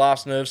sound like a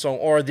Last Nerve song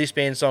or a This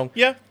Band song.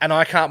 Yeah. And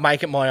I can't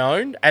make it my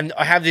own. And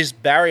I have this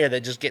barrier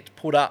that just gets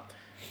put up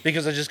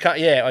because I just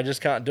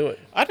can't do it.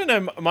 I don't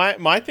know.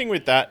 My thing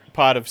with that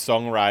part of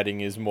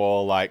songwriting is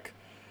more like,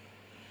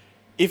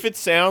 if it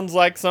sounds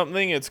like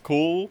something, it's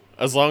cool,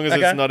 as long as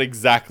it's not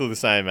exactly the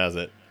same as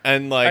it.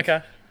 And like,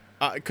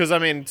 because I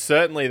mean,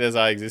 certainly there's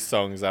I Exist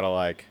songs that are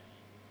like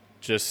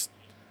just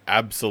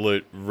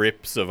absolute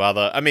rips of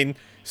other. I mean,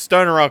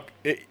 stoner rock,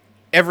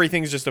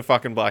 everything's just a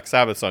fucking Black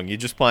Sabbath song. You're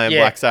just playing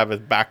Black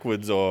Sabbath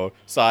backwards or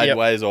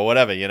sideways or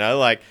whatever, you know.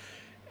 Like,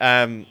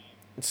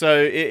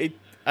 so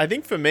I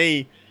think for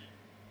me,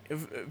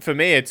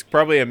 it's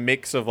probably a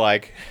mix of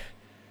like,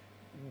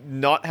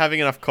 not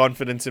having enough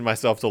confidence in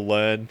myself to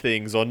learn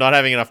things, or not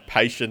having enough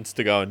patience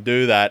to go and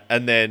do that,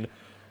 and then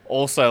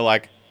also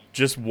like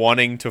just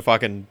wanting to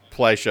fucking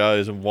play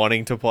shows and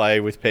wanting to play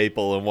with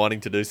people and wanting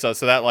to do so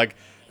that like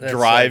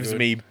drives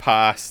me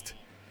past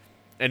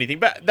anything.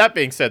 But that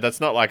being said, that's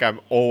not like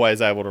I'm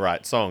always able to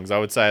write songs. I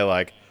would say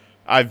like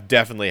I've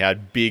definitely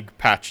had big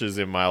patches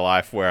in my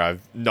life where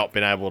I've not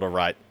been able to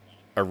write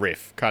a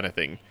riff kind of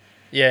thing.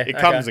 Yeah, it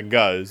comes and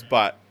goes,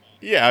 but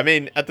yeah, I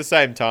mean, at the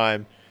same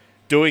time,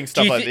 doing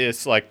stuff like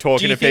this, like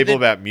talking to people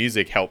about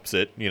music, helps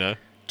it, you know?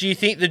 Do you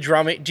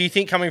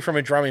think coming from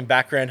a drumming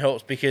background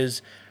helps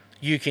because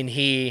you can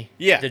hear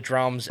the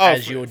drums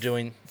as you're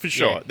doing? For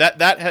sure.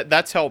 Yeah.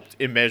 That's helped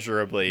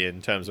immeasurably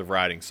in terms of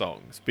writing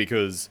songs,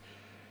 because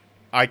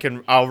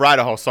I'll write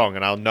a whole song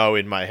and I'll know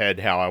in my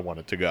head how I want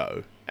it to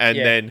go. And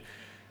then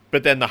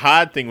But then the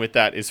hard thing with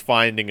that is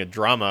finding a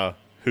drummer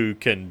who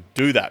can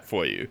do that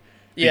for you.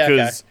 Yeah,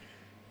 Because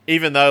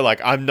even though like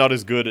I'm not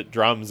as good at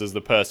drums as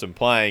the person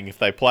playing, if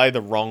they play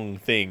the wrong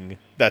thing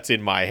that's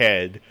in my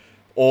head,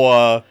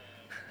 or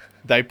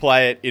they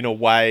play it in a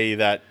way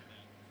that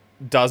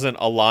doesn't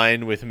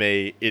align with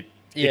me, it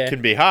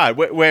can be hard.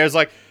 Whereas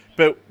like,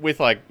 but with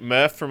like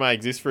Murph from I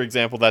Exist, for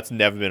example, that's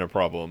never been a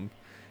problem.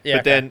 Yeah,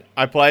 but then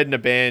I played in a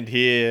band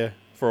here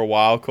for a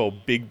while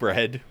called Big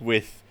Bread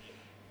with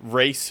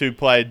Reese, who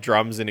played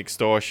drums in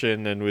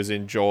Extortion and was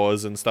in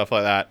Jaws and stuff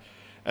like that.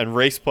 And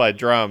Reese played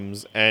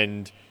drums,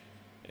 and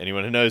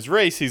anyone who knows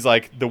Reese, he's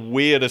like the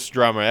weirdest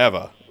drummer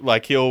ever.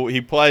 Like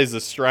he plays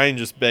the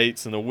strangest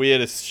beats and the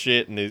weirdest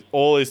shit, and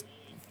all his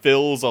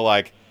fills are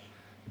like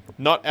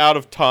not out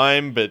of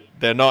time, but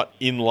they're not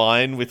in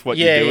line with what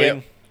you're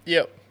doing.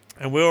 Yep.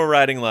 And we were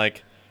writing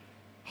like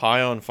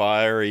High on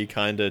Fire-y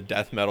kind of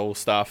death metal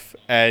stuff,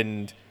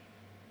 and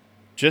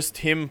just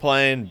him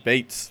playing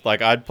beats.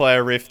 Like I'd play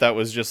a riff that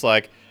was just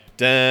like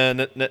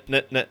and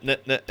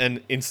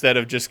instead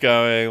of just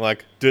going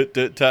like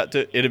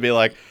it'd be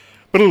like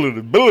like,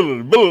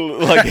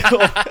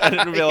 and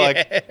it'd be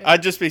like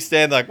I'd just be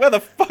standing like, where the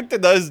fuck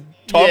did those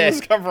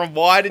toms come from?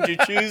 Why did you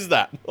choose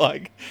that?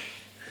 Like,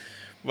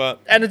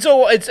 but and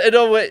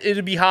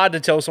it'd be hard to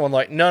tell someone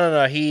like,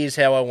 no, here's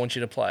how I want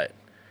you to play it.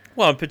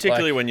 Well, and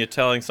particularly when you're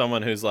telling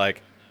someone who's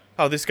like,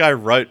 oh, this guy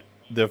wrote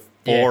the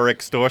 4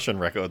 Extortion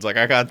records. Like,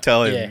 I can't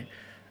tell him,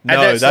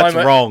 no, that's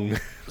wrong.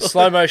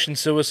 Slow Motion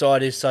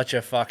Suicide is such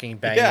a fucking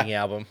banging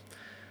album.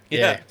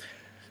 Yeah.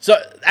 So,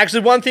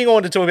 actually, one thing I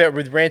wanted to talk about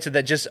with Rancid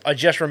that I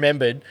just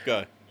remembered.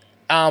 Go.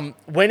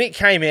 When it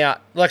came out,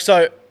 like,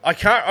 so I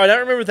don't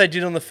remember if they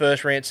did on the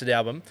first Rancid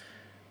album,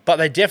 but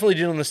they definitely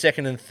did on the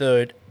second and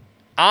third.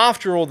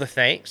 After all the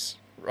thanks,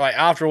 right,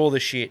 after all the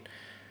shit,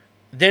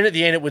 then at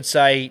the end it would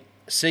say,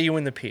 "See you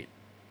in the pit."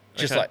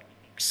 Just like,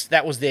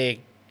 that was their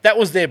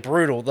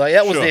brutal, like,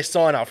 that was their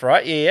sign up,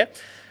 right? Yeah.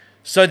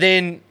 So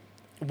then,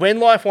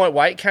 when Life Won't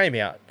Wait came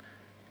out,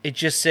 it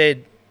just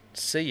said,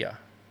 "See ya."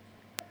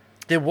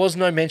 There was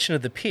no mention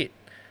of the pit.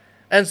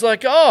 And it's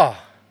like, oh,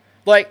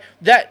 like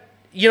that,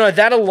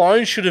 that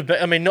alone should have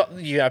been, I mean, not,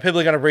 people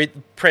are going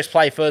to press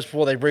play first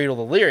before they read all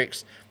the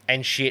lyrics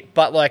and shit,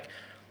 but like,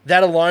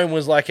 that alone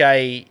was like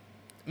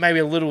maybe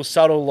a little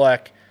subtle,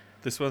 like,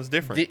 this one's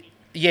different.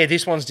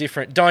 This one's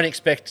different.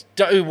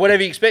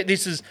 Whatever you expect.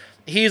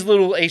 Here's a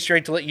little Easter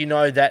egg to let you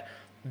know that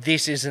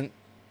this isn't,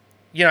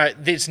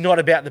 it's not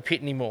about the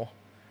pit anymore.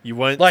 You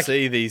won't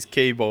see these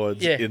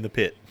keyboards in the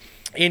pit.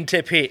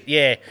 Into pit,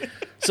 yeah.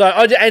 So,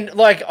 I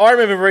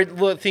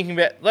remember thinking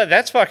about, like,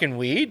 that's fucking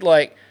weird.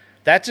 Like,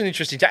 that's an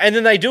interesting... And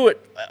then they do it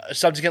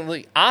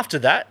subsequently after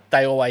that.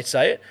 They always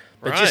say it.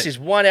 But just this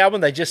one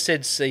album, they just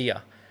said, "See ya."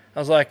 I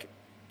was like,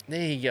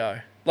 there you go.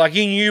 Like,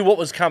 you knew what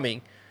was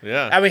coming.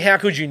 Yeah. I mean, how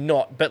could you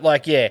not? But,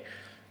 like, yeah,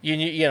 you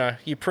knew,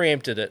 you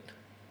preempted it.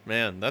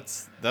 Man,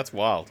 that's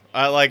wild.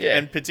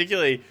 And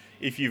particularly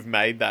if you've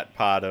made that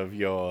part of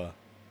your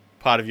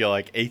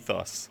like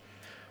ethos.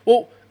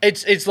 Well,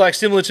 it's like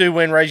similar to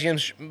when Rage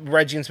Against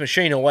the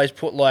Machine always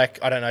put, like,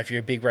 I don't know if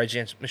you're a big Rage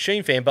Against the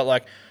Machine fan, but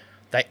like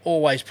they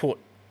always put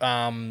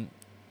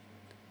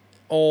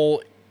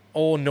all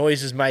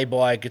noises made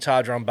by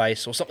guitar, drum,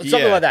 bass, or something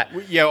like that.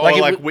 Yeah, or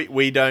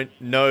we don't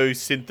know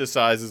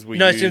synthesizers we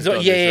use.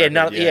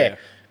 Yeah.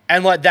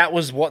 And like that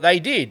was what they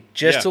did,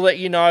 just to let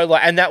you know.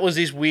 Like, and that was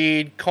this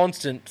weird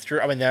constant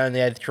through. I mean, they only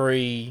had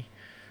three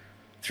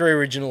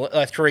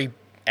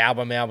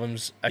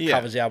albums, a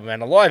covers album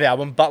and a live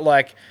album, but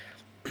like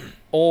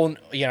all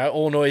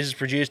noises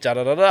produced,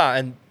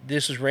 and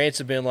this was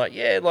Rancid being like,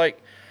 we're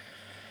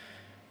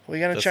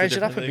going to change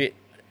it up a bit.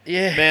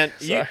 Yeah, man,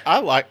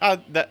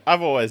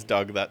 I've always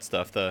dug that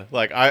stuff though.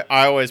 Like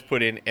I always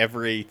put in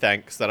every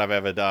thanks that I've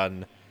ever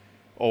done.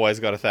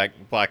 Always got to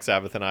thank Black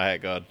Sabbath and I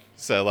Hate God.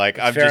 So like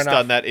I've just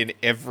done that in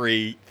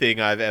everything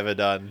I've ever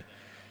done.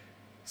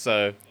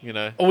 So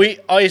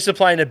I used to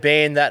play in a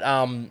band that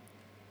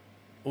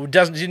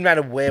didn't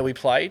matter where we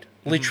played.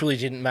 Literally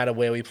didn't matter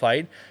where we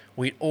played.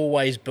 We'd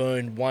always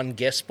burn one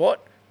guest spot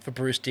for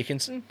Bruce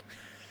Dickinson,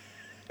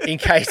 in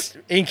case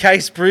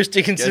Bruce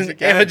Dickinson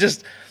ever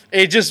just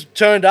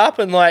turned up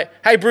and like,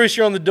 "Hey Bruce,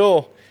 you're on the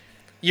door.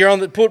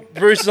 Put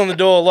Bruce is on the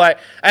door." Like,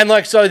 and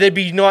like, so there'd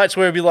be nights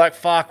where it'd be like,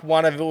 fuck,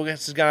 one of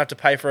us is gonna have to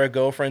pay for our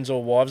girlfriends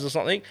or wives or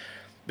something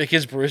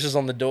because Bruce is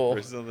on the door.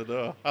 Bruce is on the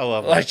door. I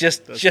love like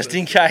that. just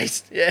in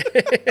case. Yeah.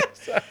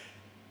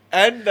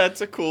 And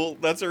that's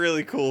a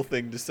really cool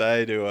thing to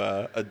say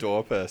to a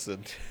door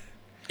person.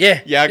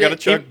 Yeah. Yeah, I got to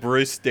chuck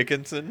Bruce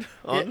Dickinson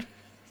on. Yeah.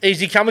 Is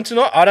he coming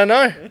tonight? I don't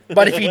know.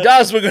 But if he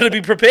does, we're going to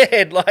be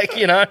prepared. Like,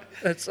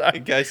 That's,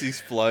 in case he's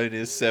flown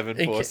his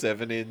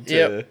 747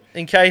 into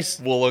in case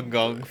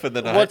Wollongong for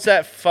the night. What's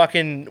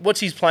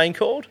his plane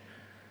called?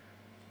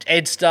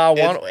 Ed Star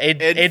 1?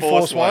 Ed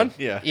Force 1?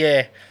 Yeah.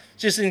 Yeah.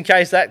 Just in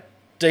case that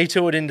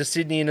detoured into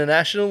Sydney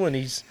International and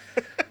he's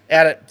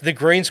out at the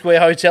Green Square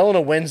Hotel on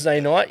a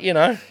Wednesday night,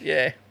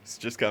 Yeah. It's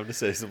just come to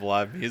see some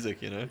live music,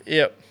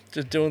 Yep,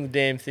 just doing the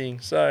damn thing.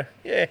 So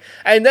yeah,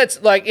 and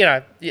that's like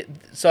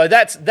so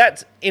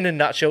that's in a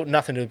nutshell.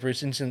 Nothing to do with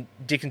Bruce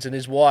Dickinson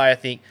is why I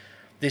think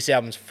this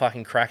album's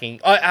fucking cracking.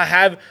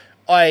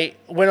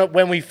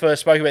 When we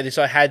first spoke about this,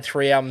 I had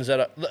 3 albums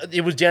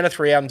it was down to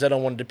 3 albums that I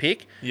wanted to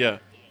pick. Yeah.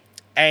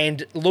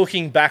 And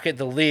looking back at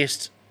the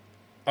list,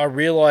 I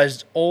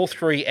realized all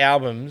 3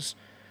 albums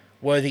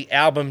were the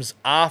albums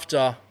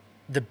after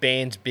the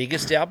band's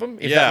biggest album,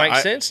 if that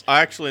makes sense.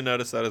 I actually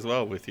noticed that as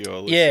well with your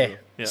list.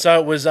 Yeah. So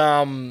it was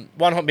One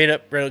Hot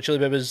Minute, Red Hot Chili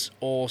Peppers,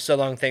 or So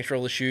Long, Thanks for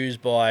All the Shoes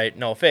by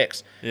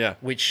NoFX. Yeah.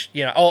 Which,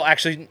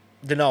 actually,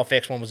 the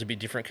NoFX one was a bit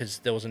different because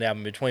there was an album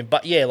in between.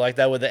 But yeah, like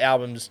they were the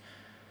albums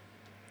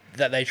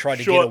that they tried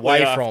to get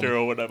away from.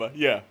 Or whatever.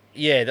 Yeah.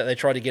 Yeah, that they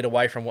tried to get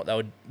away from what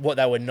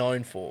they were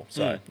known for.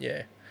 So,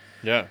 yeah.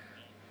 Yeah.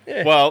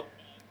 Well,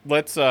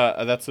 let's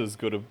that's as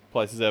good a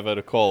place as ever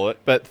to call it.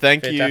 But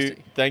thank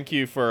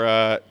you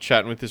for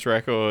chatting with this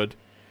record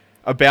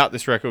about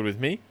this record with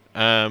me.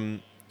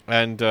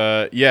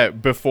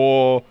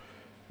 Before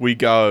we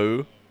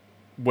go,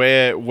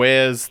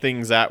 where's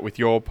things at with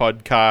your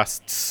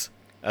podcasts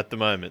at the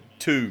moment?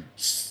 2.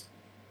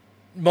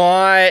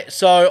 I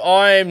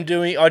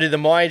do the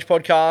My Age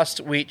podcast,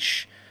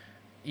 which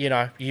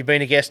you've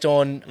been a guest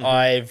on. Mm-hmm.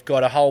 I've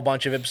got a whole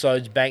bunch of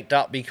episodes banked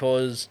up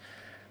because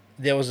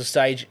there was a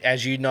stage,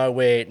 as you know,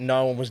 where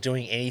no one was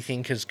doing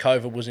anything because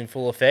COVID was in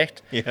full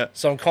effect. Yeah.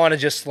 So I'm kind of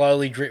just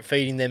slowly drip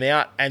feeding them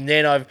out. And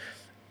then I've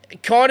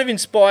kind of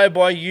inspired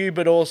by you,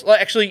 but also,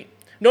 actually,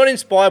 not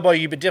inspired by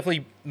you, but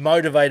definitely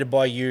motivated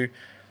by you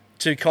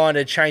to kind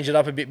of change it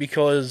up a bit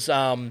because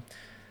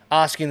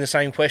asking the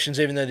same questions,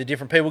 even though they're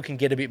different people, can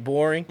get a bit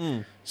boring.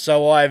 Mm.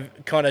 So I've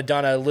kind of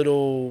done a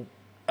little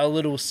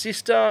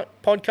sister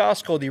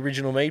podcast called the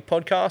Original Me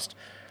podcast,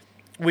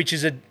 which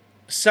is a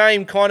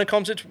same kind of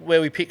concept where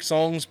we pick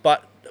songs,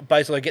 but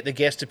basically I get the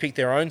guests to pick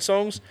their own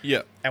songs.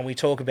 Yeah. And we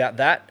talk about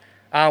that,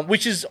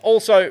 which is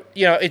also,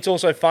 it's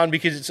also fun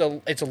because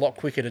it's a lot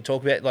quicker to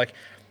talk about. Like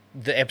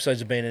the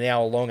episodes have been an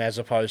hour long as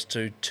opposed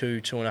to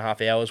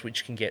 2.5 hours,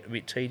 which can get a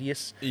bit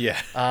tedious.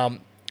 Yeah.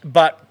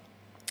 But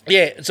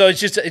yeah, so it's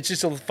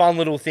just a fun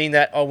little thing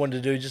that I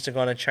wanted to do just to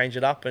kind of change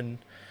it up. And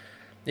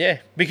yeah,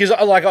 because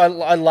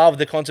I love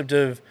the concept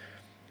of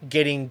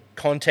getting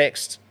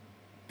context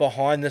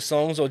behind the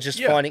songs, or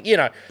just finding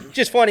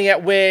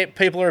out where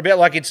people are about.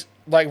 Like it's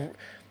like,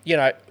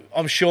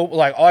 I'm sure,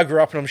 like I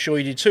grew up, and I'm sure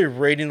you did too,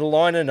 reading the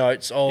liner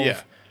notes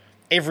of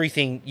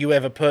everything you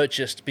ever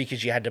purchased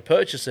because you had to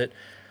purchase it.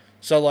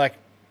 So like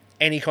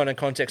any kind of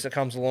context that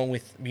comes along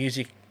with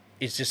music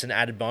is just an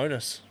added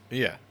bonus.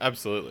 Yeah,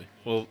 absolutely.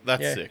 Well,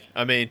 that's sick.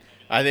 I mean,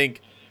 I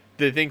think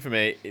the thing for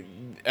me,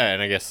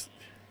 and I guess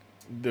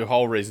the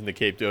whole reason to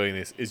keep doing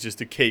this is just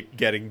to keep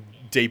getting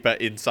deeper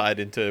insight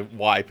into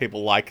why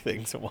people like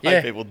things and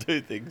why people do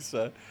things.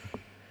 So,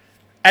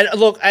 and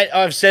look,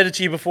 I've said it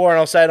to you before, and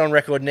I'll say it on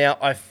record now.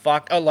 I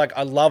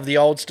love the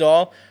old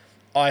style.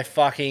 I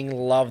fucking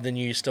love the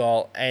new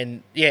style,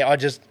 and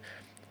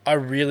I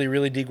really,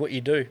 really dig what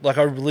you do. Like,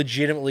 I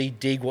legitimately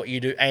dig what you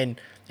do.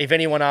 And if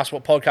anyone asks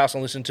what podcast I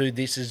listen to,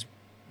 this is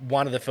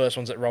one of the first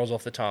ones that rolls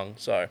off the tongue.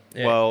 So,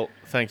 well,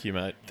 thank you,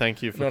 mate.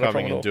 Thank you for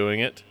coming and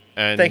doing it.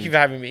 And thank you for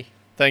having me.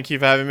 Thank you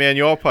for having me on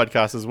your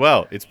podcast as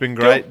well. It's been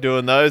great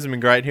doing those, and been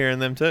great hearing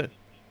them too.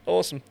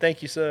 Awesome.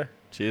 Thank you, sir.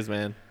 Cheers,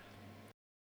 man.